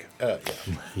gig.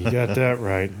 You got that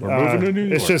right. We're moving to New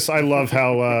It's York. just I love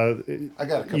how I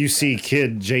got a couple you see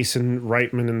kid Jason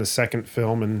Reitman in the second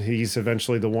film, and he's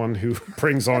eventually the one who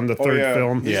brings on the Oh third yeah,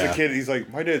 film. he's Yeah. the kid. He's like,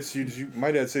 my dad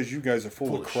says you guys are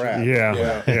full of crap.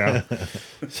 Yeah, yeah.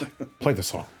 Play the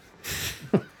song.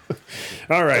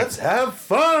 All right. Let's have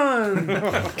fun.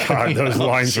 God, those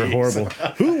lines are horrible.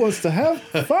 Who wants to have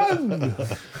fun?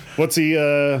 What's he?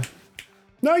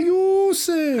 Now you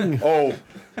sing. Oh,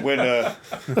 when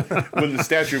the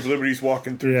Statue of Liberty's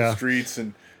walking through Yeah. the streets,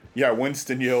 and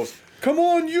Winston yells, "Come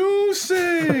on, you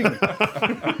sing!"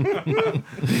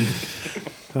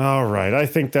 All right, I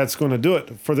think that's going to do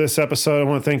it for this episode. I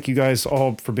want to thank you guys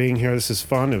all for being here. This is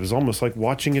fun. It was almost like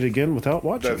watching it again without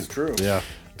watching That's it. true. Yeah.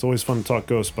 It's always fun to talk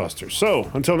Ghostbusters. So,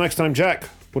 until next time, Jack,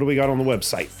 what do we got on the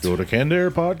website? Go to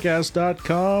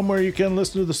candarepodcast.com where you can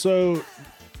listen to the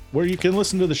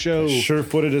show.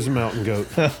 Sure-footed as a mountain goat.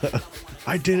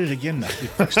 I did it again now. You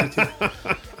fixed it too.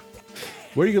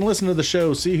 Where you can listen to the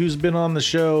show, see who's been on the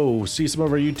show, see some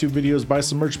of our YouTube videos, buy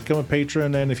some merch, become a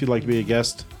patron, and if you'd like to be a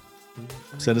guest,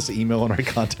 send us an email on our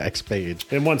contacts page.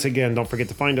 And once again, don't forget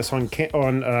to find us on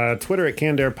Twitter at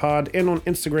CannedAirPod and on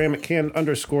Instagram at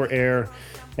can_air.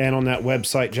 And on that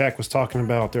website Jack was talking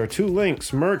about, there are 2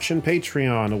 links, merch and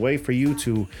Patreon, a way for you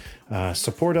to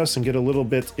support us and get a little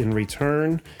bit in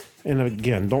return. And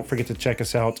again, don't forget to check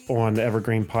us out on the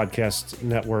Evergreen Podcast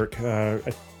Network,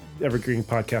 at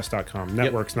evergreenpodcast.com.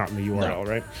 Network's not in the URL,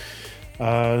 right?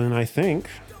 And I think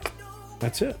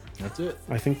that's it. That's it.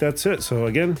 I think that's it. So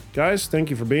again, guys, thank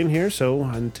you for being here. So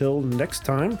until next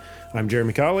time, I'm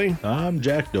Jeremy Colley. I'm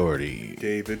Jack Doherty.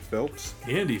 David Phelps,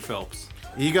 Andy Phelps.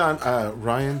 Egon,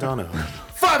 Ryan Dono.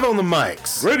 5 on the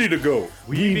mics. ready to go.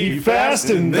 We be fast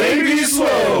and they be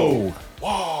slow.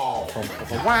 Wow,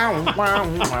 wow, wow,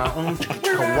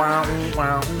 wow,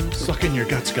 wow. Suck in your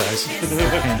guts, guys.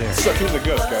 Suck in the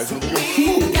guts, guys. Let's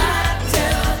go.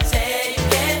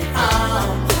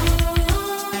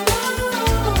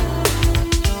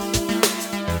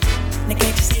 Now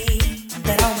can't you see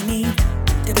that all we need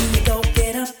to be a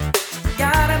go-getter?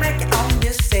 Gotta make your own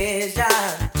decision.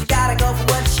 You gotta go for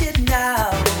what you know.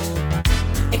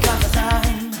 It comes a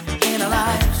time in our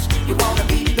lives you wanna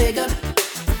be bigger.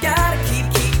 Gotta keep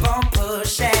on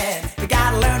pushing. We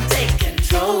gotta learn to take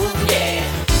control, yeah.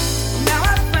 Now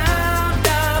I found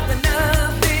out that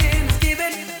nothing is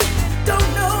given. Don't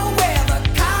know where the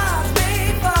cards may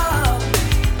fall.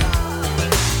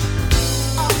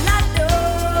 All I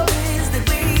know is that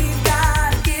we've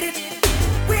gotta get it.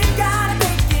 We've gotta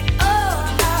make it all.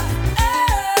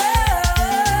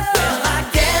 Well, I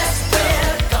guess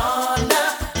we're gonna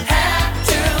have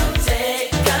to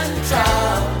take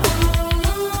control.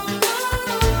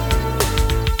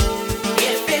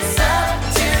 If it's up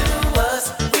to us,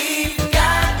 we've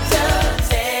got to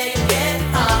take it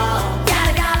home.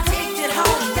 Gotta take it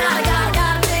home.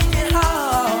 Gotta take it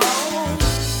home.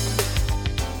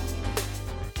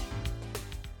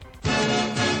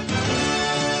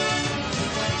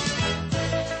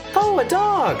 Oh, a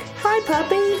dog. Hi,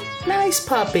 puppy. Nice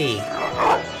puppy.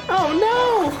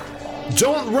 Oh,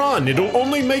 Don't run. It'll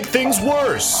only make things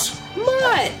worse. no.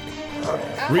 Mutt.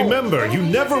 Remember, you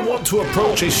never want to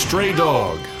approach a stray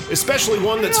dog, especially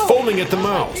one that's foaming at the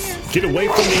mouth. Get away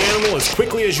from the animal as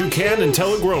quickly as you can and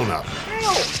tell a grown-up.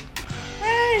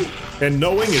 Hey. And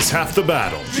knowing is half the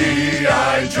battle.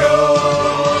 G.I.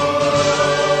 Joe.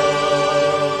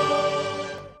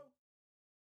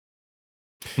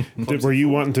 Were you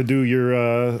wanting to do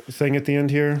your thing at the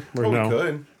end here? Or Oh, no? we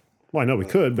could. Well, I know we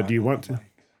could, but do you want to?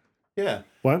 Yeah.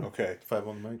 What? Okay. 5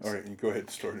 on the mics. All right, you go ahead and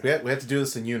start it. We have to do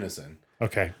this in unison.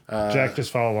 Okay. Jack,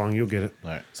 just follow along. You'll get it.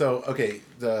 So, okay,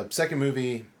 the second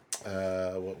movie,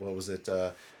 what was it?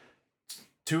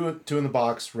 two in the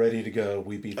box, ready to go.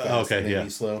 We be fast. Okay, They yeah. be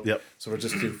slow. Yep. So we're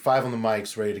just do 5 on the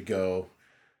mics, ready to go.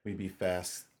 We be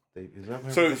fast. Is that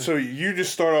what So you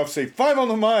just start off, say 5 on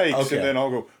the mics, Okay. and then I'll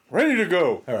go ready to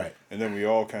go. All right. And then we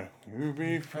all kind of you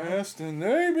be fast and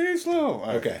they be slow. All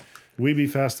right. Okay. We be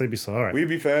fast, they be slow. All right. We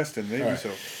be fast and they be right.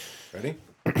 slow. Ready?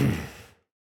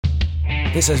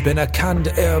 This has been a Canned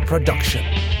Air production.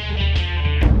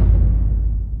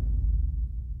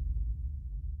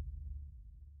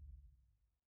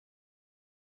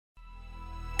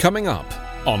 Coming up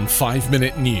on 5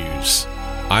 Minute News,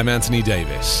 I'm Anthony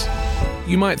Davis.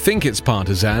 You might think it's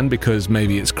partisan because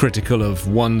maybe it's critical of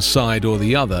one side or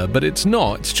the other, but it's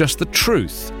not, it's just the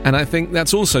truth. And I think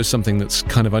that's also something that's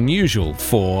kind of unusual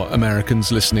for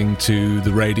Americans listening to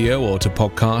the radio or to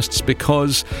podcasts,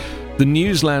 because the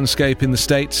news landscape in the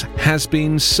States has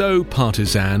been so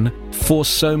partisan for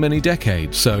so many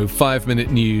decades. So 5 Minute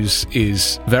News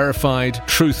is verified,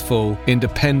 truthful,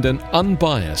 independent,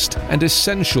 unbiased, and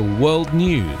essential world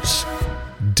news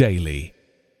daily.